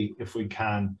quickly if we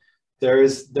can. There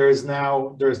is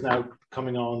now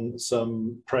coming on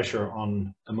some pressure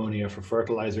on ammonia for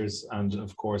fertilizers, and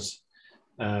of course,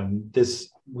 this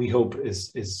we hope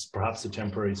is perhaps a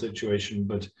temporary situation,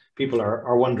 but people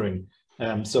are wondering.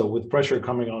 So with pressure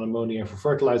coming on ammonia for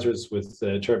fertilizers, with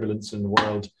turbulence in the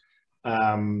world,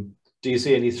 do you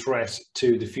see any threat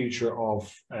to the future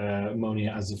of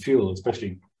ammonia as a fuel,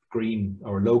 especially green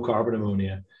or low carbon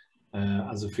ammonia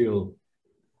as a fuel?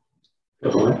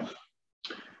 No,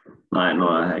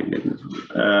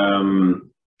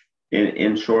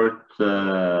 in short,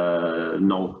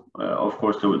 no. Of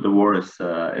course, the war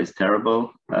is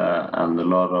terrible, and a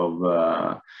lot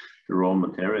of the raw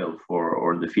material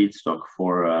or the feedstock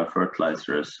for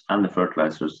fertilizers and the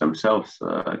fertilizers themselves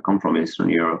come from Eastern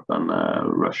Europe and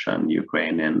Russia and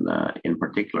Ukraine in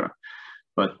particular.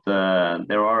 But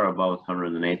there are about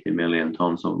 180 million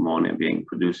tons of ammonia being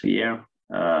produced a year,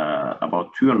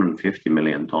 about 250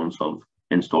 million tons of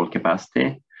installed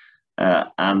capacity.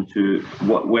 And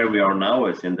where we are now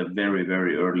is in the very,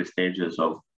 very early stages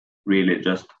of really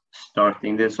just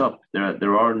starting this up.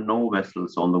 There are no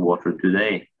vessels on the water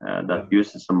today that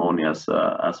uses ammonia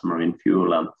as marine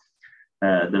fuel. And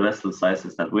the vessel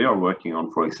sizes that we are working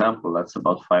on, for example, that's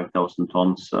about 5,000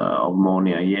 tons of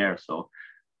ammonia a year. So,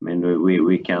 I mean,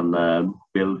 we can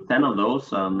build 10 of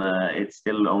those, and it's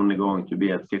still only going to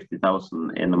be at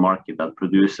 50,000 in the market that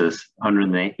produces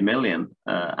 180 million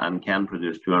and can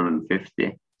produce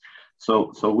 250.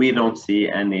 So we don't see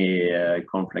any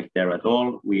conflict there at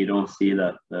all. We don't see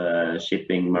that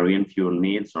shipping marine fuel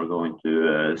needs are going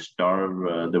to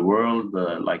starve the world.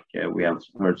 Like we have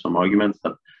heard some arguments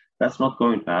that that's not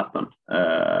going to happen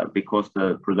because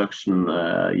the production,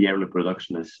 yearly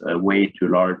production is way too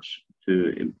large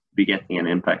to be getting an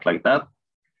impact like that.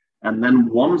 And then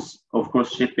once, of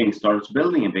course, shipping starts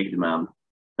building a big demand,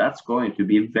 that's going to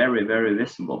be very, very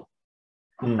visible.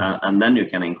 And then you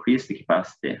can increase the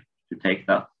capacity to take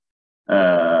that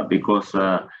because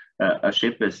a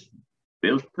ship is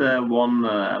built one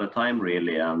at a time,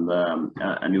 really,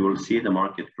 and you will see the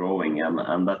market growing,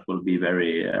 and that will be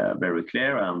very, very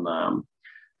clear.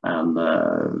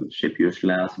 And ship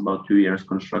usually has about 2 years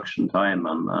construction time,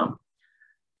 and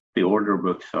the order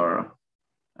books are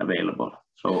available.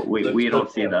 So we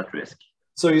don't see that risk.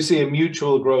 So you see a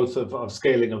mutual growth of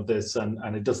scaling of this,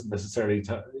 and it doesn't necessarily,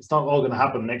 it's not all going to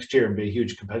happen next year and be a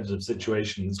huge competitive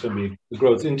situation. It's going to be the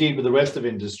growth indeed with the rest of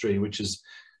industry, which is,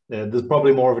 there's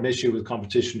probably more of an issue with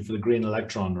competition for the green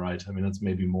electron, right? I mean, that's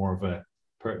maybe more of a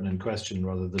pertinent question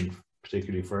rather than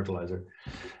particularly fertilizer.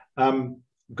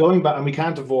 Going back, and we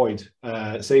can't avoid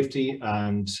safety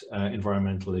and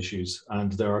environmental issues,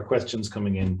 and there are questions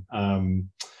coming in.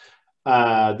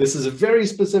 This is a very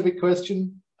specific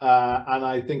question, and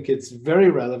I think it's very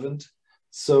relevant.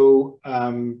 So,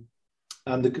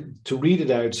 to read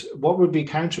it out, what would be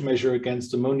countermeasure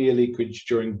against ammonia leakage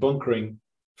during bunkering?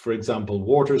 For example,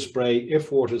 water spray, if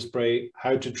water spray,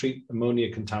 how to treat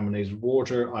ammonia contaminated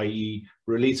water, i.e.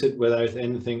 release it without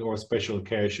anything or special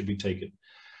care should be taken.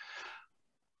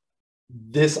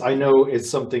 This, I know, is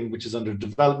something which is under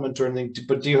development or anything,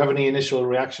 but do you have any initial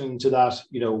reaction to that?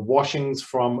 You know, washings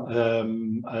from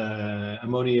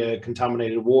ammonia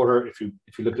contaminated water, if you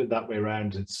look at it that way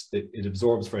around, it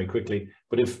absorbs very quickly.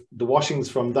 But if the washings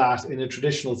from that in a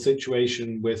traditional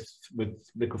situation with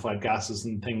liquefied gases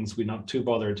and things, we're not too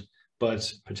bothered, but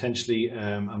potentially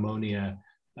ammonia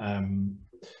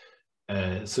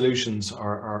solutions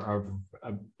are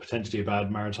potentially a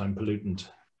bad maritime pollutant.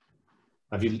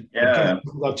 Have you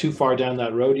got too far down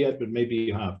that road yet? But maybe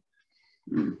you have.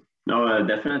 No,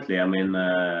 definitely. I mean,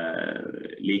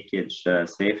 leakage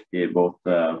safety, both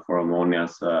for ammonia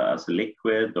as a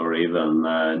liquid or even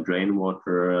drain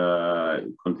water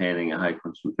containing a high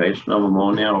concentration of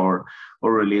ammonia, or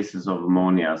releases of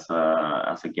ammonia as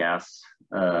a gas.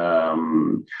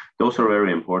 Those are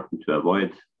very important to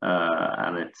avoid,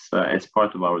 and it's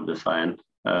part of our design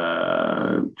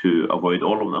to avoid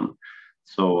all of them.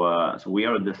 So we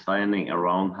are designing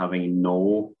around having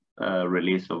no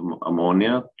release of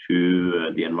ammonia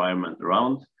to the environment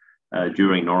around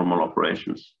during normal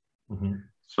operations. Mm-hmm.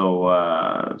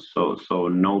 So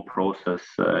no process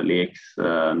leaks,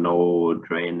 no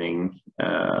draining,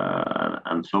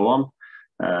 and so on.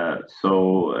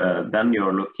 Then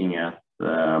you're looking at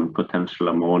potential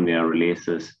ammonia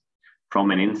releases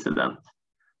from an incident.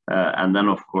 And then,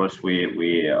 of course,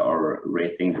 we are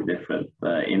rating the different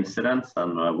incidents,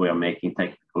 and we are making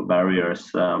technical barriers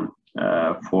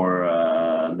for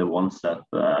the ones that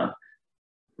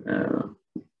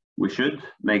we should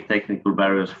make technical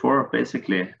barriers for,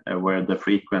 basically, where the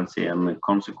frequency and the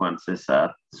consequences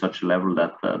at such a level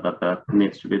that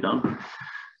needs to be done.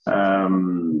 I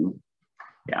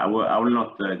will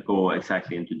not go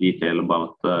exactly into detail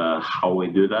about how we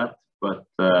do that. But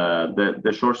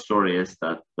the short story is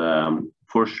that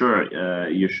for sure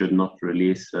you should not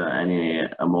release any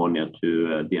ammonia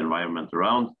to the environment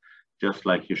around, just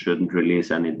like you shouldn't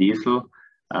release any diesel.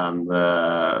 And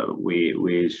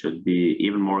we should be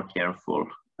even more careful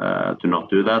to not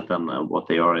do that than what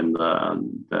they are in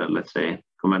the let's say,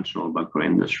 conventional bunker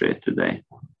industry today.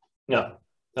 Yeah,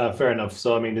 fair enough.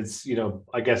 So, I mean, it's, you know,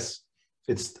 I guess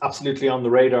it's absolutely on the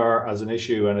radar as an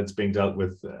issue, and it's being dealt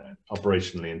with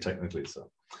operationally and technically.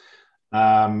 So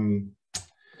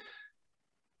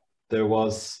there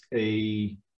was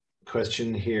a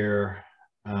question here.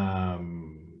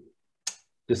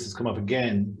 this has come up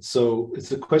again. So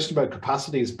it's a question about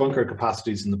capacities, bunker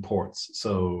capacities in the ports.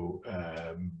 So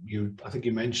I think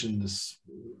you mentioned this,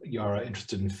 you are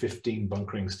interested in 15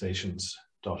 bunkering stations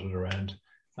dotted around.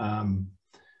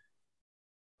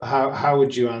 How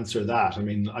would you answer that? I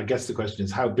mean, I guess the question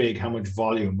is how big, how much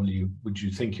volume would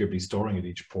you think you'll be storing at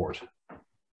each port?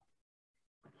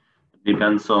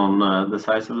 Depends on the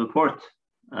size of the port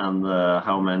and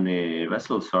how many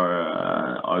vessels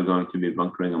are going to be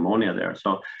bunkering ammonia there.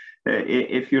 So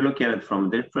if you look at it from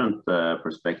a different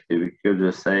perspective, you could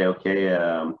just say, okay,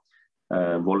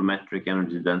 volumetric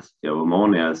energy density of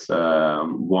ammonia is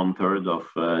 1/3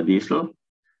 of diesel.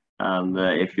 And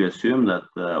if you assume that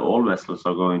all vessels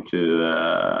are going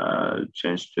to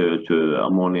change to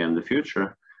ammonia in the future,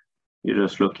 you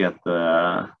just look at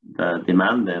the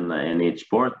demand in each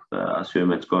port, assume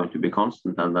it's going to be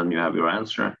constant, and then you have your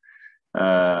answer.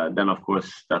 Then, of course,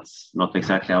 that's not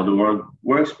exactly how the world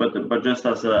works, but just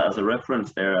as a reference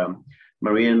there,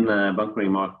 marine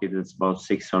bunkering market is about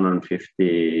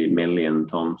 650 million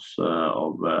tons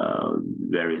of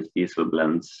various diesel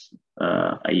blends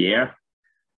a year.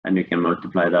 And you can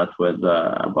multiply that with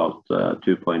about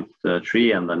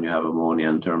 2.3, and then you have ammonia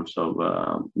in terms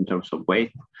of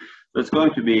weight. So it's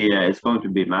going to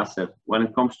be massive. When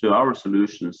it comes to our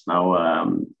solutions now,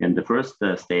 in the first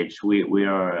stage, we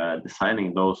are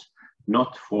designing those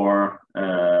not for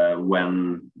when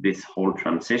this whole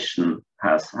transition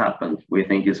has happened. We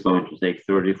think it's going to take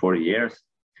 30-40 years,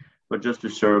 but just to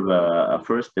serve a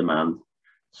first demand.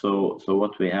 So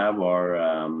what we have are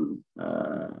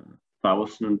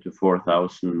 1,000 to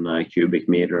 4,000 cubic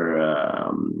meter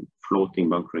floating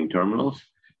bunkering terminals.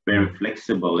 Very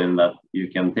flexible in that you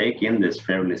can take in this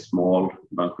fairly small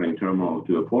bunkering terminal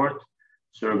to a port,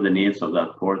 serve the needs of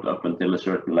that port up until a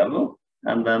certain level,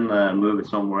 and then move it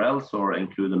somewhere else or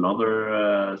include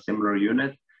another similar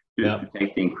unit to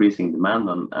take the increasing demand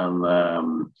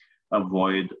and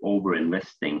avoid over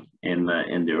investing in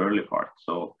the early part.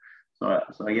 So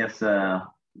I guess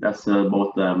that's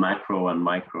both the macro and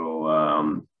micro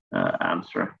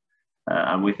answer.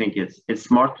 And we think it's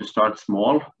smart to start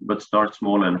small, but start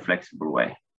small in a flexible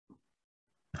way.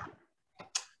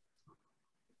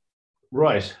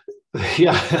 Right.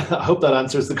 Yeah, I hope that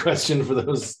answers the question for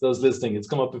those listening. It's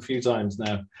come up a few times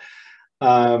now.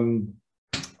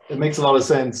 It makes a lot of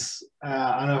sense.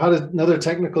 And I've had another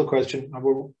technical question.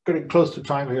 We're getting close to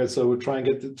time here, so we'll try and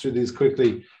get through these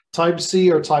quickly. Type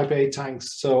C or Type A tanks?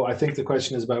 So I think the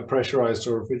question is about pressurized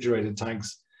or refrigerated tanks.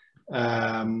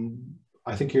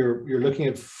 I think you're looking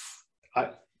at,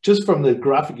 just from the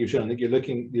graphic you've shown, I think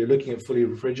you're looking at fully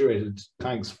refrigerated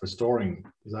tanks for storing.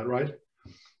 Is that right?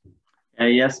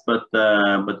 Yes, but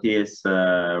he is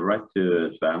right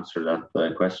to answer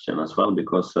that question as well,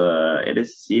 because it is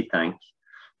a sea tank,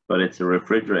 but it's a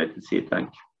refrigerated sea tank.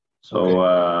 So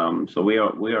okay. So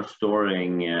we are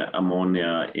storing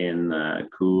ammonia in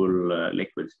cool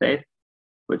liquid state,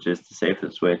 which is the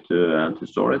safest way to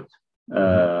store it.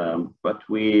 But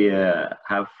we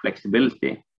have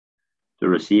flexibility to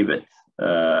receive it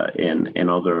in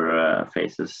other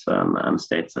phases and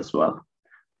states as well.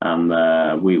 And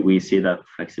we see that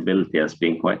flexibility as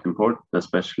being quite important,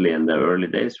 especially in the early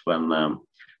days when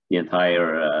the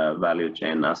entire value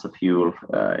chain as a fuel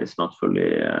is not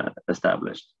fully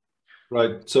established.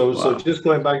 Right. So just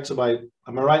going back to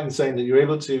am I right in saying that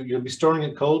you'll be storing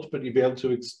it cold, but you'll be able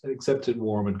to accept it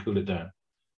warm and cool it down?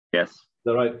 Yes. Is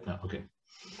that right? No, okay.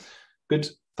 Good.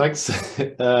 Thanks.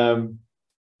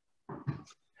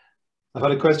 I've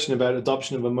had a question about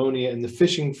adoption of ammonia in the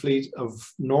fishing fleet of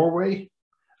Norway,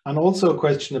 and also a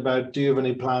question about, do you have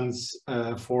any plans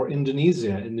for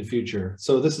Indonesia in the future?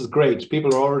 So this is great.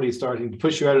 People are already starting to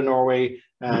push you out of Norway.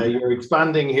 You're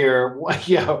expanding here.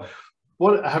 Yeah.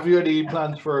 What have you any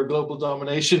plans for global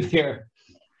domination here?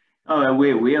 Oh,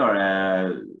 we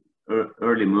are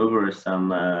early movers,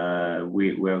 and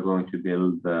we are going to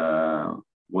build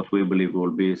what we believe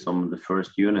will be some of the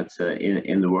first units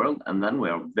in the world, and then we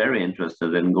are very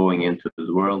interested in going into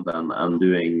the world and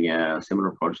doing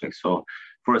similar projects. So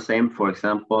for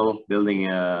example, building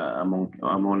a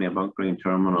ammonia bunkering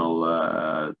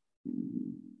terminal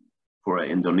for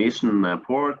an Indonesian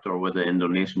port or with an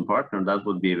Indonesian partner, that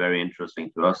would be very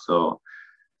interesting to us. So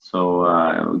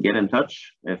get in touch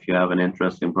if you have an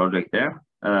interesting project there.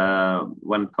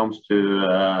 When it comes to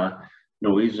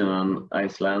Norwegian and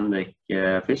Icelandic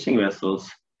fishing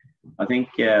vessels, I think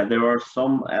there are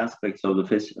some aspects of the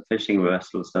fishing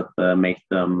vessels that make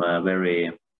them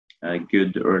very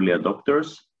good early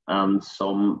adopters, and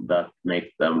some that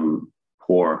make them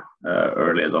poor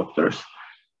early adopters.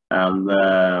 And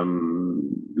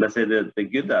let's say the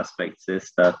good aspects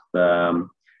is that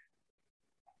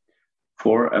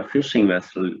For a fishing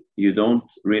vessel, you don't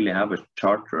really have a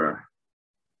charter.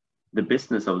 The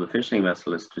business of the fishing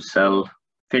vessel is to sell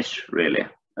fish, really,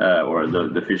 or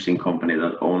the fishing company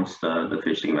that owns the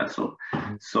fishing vessel.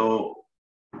 So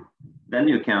then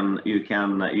you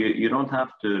don't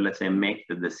have to, let's say, make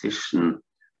the decision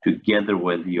together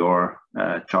with your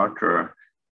charter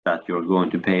that you're going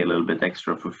to pay a little bit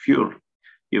extra for fuel.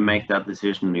 You make that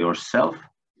decision yourself,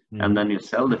 and then you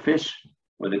sell the fish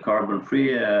with a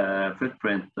carbon-free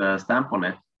footprint stamp on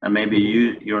it, and maybe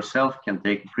you yourself can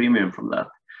take a premium from that.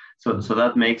 So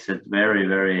that makes it very,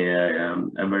 very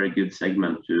a very good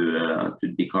segment to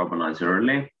decarbonize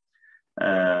early.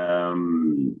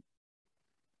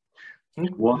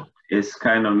 What is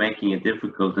kind of making it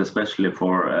difficult, especially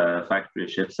for factory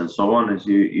ships and so on, is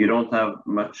you don't have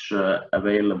much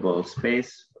available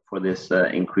space for this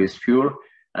increased fuel,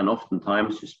 and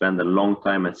oftentimes you spend a long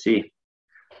time at sea.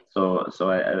 So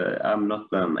I'm not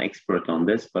an expert on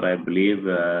this, but I believe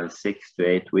 6 to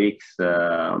 8 weeks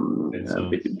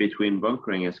between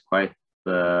bunkering is quite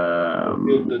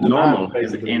normal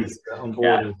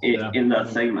in that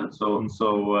segment. So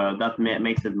that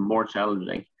makes it more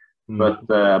challenging.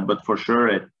 But for sure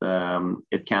it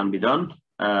can be done,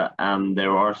 and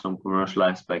there are some commercial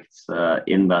aspects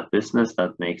in that business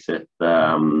that makes it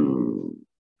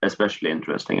especially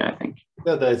interesting, I think.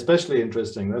 Yeah, that's especially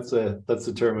interesting. That's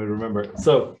the term I remember.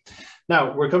 So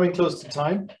now we're coming close to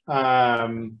time.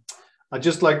 I'd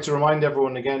just like to remind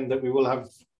everyone again that we will have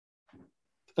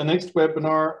the next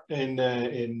webinar in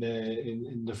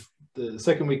the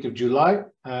second week of July,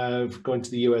 going to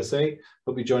the USA.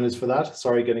 Hope you join us for that.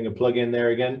 Sorry, getting a plug in there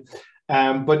again.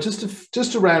 But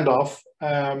just to round off,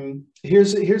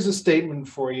 here's a statement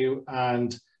for you,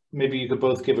 and maybe you could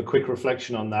both give a quick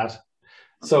reflection on that.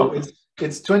 So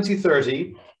it's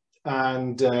 2030,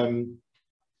 and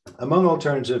among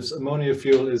alternatives, ammonia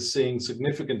fuel is seeing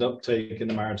significant uptake in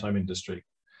the maritime industry.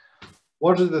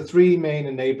 What are the 3 main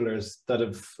enablers that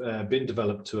have been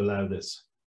developed to allow this?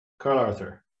 Karl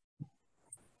Arthur.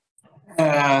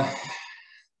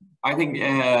 I think,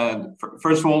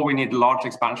 first of all, we need a large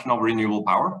expansion of renewable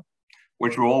power,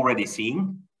 which we're already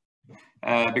seeing,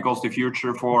 because the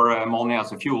future for ammonia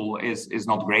as a fuel is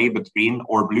not gray, but green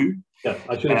or blue. Yeah,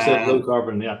 I should have said low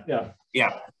carbon.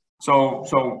 Yeah. So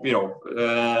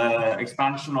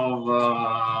expansion of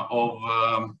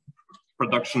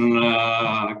production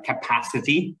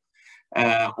capacity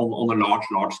on a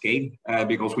large scale,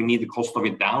 because we need the cost of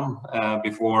it down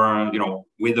before,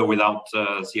 with or without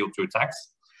CO2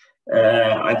 tax.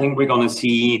 I think we're going to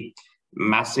see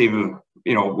massive,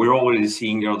 we're already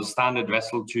seeing, the standard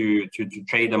vessel to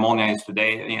trade ammonia is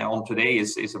today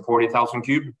is a 40,000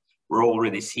 cube. We're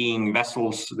already seeing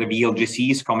vessels, the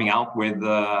VLGCs, coming out with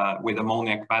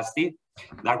ammonia capacity.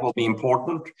 That will be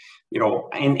important.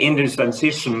 In this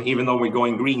transition, even though we're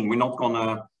going green, we're not going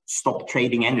to stop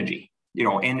trading energy.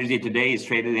 Energy today is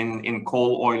traded in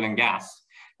coal, oil, and gas.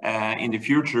 In the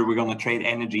future, we're going to trade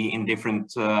energy in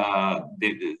different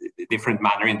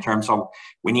manner, in terms of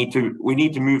we need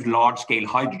to move large-scale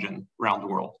hydrogen around the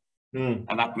world,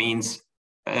 and that means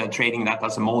trading that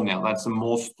as ammonia. That's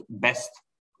the best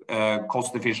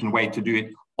cost-efficient way to do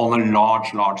it on a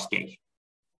large scale.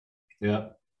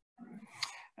 Yeah.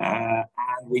 And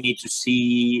we need to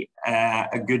see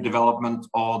a good development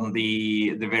on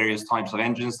the various types of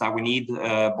engines that we need,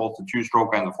 both the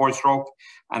 2-stroke and the 4-stroke.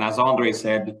 And as André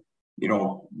said,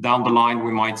 down the line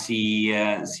we might see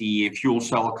a fuel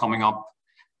cell coming up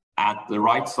at the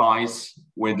right size,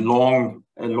 with long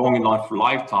enough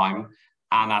lifetime,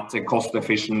 and at a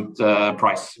cost-efficient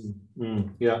price.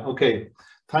 Yeah. Okay.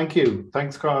 Thank you.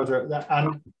 Thanks, Karl.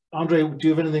 And André, do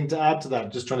you have anything to add to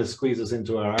that? Just trying to squeeze us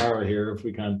into our hour here, if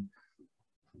we can.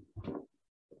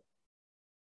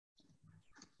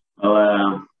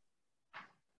 Well,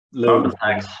 carbon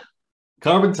tax.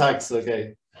 Carbon tax,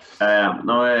 okay.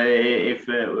 No,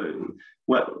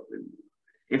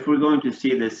 if we're going to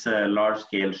see this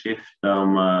large-scale shift,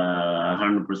 I'm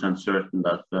 100% certain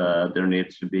that there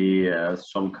needs to be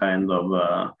some kind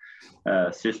of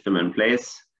system in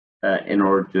place in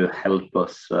order to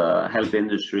help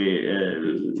industry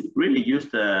really use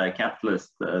the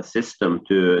capitalist system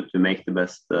to make the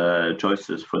best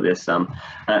choices for this.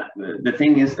 The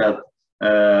thing is that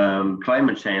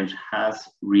climate change has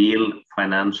real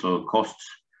financial costs.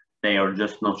 They are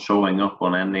just not showing up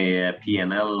on any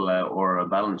P&L or a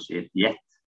balance sheet yet,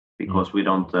 because we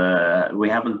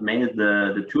haven't made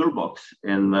the toolbox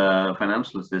in the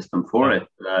financial system for it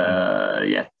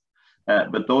yet.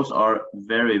 But those are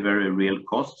very, very real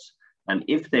costs, and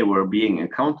if they were being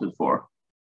accounted for,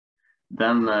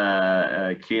 then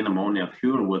clean ammonia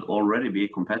fuel would already be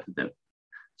competitive.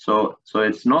 So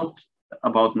it's not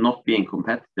about not being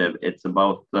competitive. It's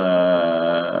about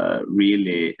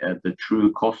really the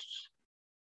true costs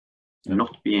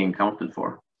not being accounted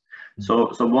for.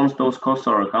 So once those costs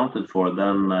are accounted for,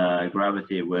 then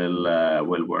gravity will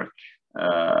work.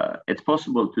 It's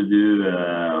possible to do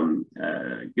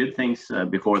good things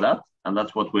before that, and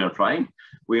that's what we are trying.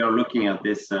 We are looking at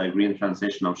this green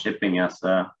transition of shipping as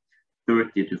a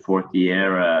 30 to 40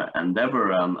 year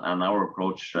endeavor, and our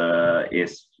approach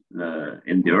is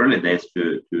in the early days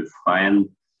to find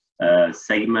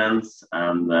segments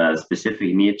and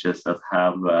specific niches that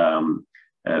have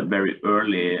very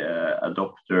early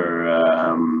adopter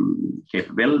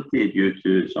capability due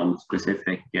to some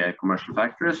specific commercial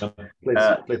factors.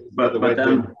 But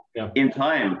then in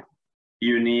time,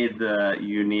 you need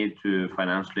to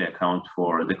financially account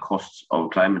for the costs of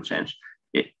climate change.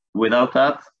 Without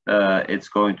that, it's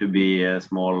going to be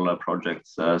small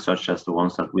projects such as the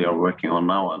ones that we are working on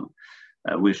now,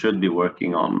 and we should be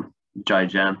working on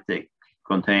gigantic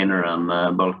container and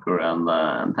bulker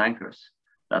and tankers.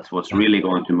 That's what's really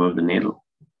going to move the needle.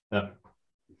 Yeah,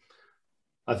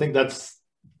 I think that's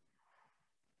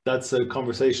a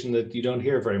conversation that you don't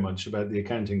hear very much about, the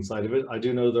accounting side of it. I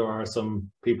do know there are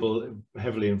some people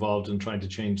heavily involved in trying to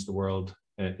change the world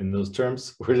in those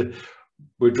terms.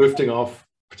 We're drifting off,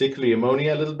 particularly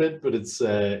ammonia a little bit, but it's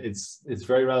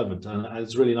very relevant, and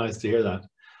it's really nice to hear that.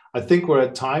 I think we're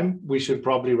at time. We should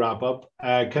probably wrap up.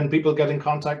 Can people get in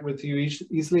contact with you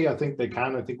easily? I think they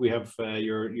can. I think we have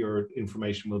your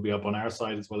information will be up on our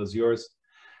side as well as yours.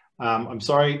 I'm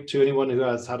sorry to anyone who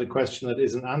has had a question that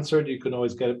isn't answered. You can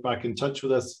always get back in touch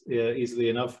with us easily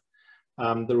enough.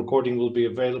 The recording will be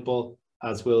available,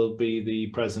 as will be the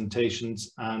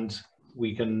presentations, and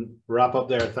we can wrap up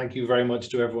there. Thank you very much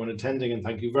to everyone attending, and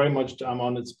thank you very much to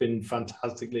Amon. It's been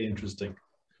fantastically interesting.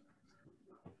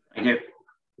 Thank you.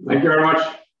 Thank you very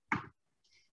much.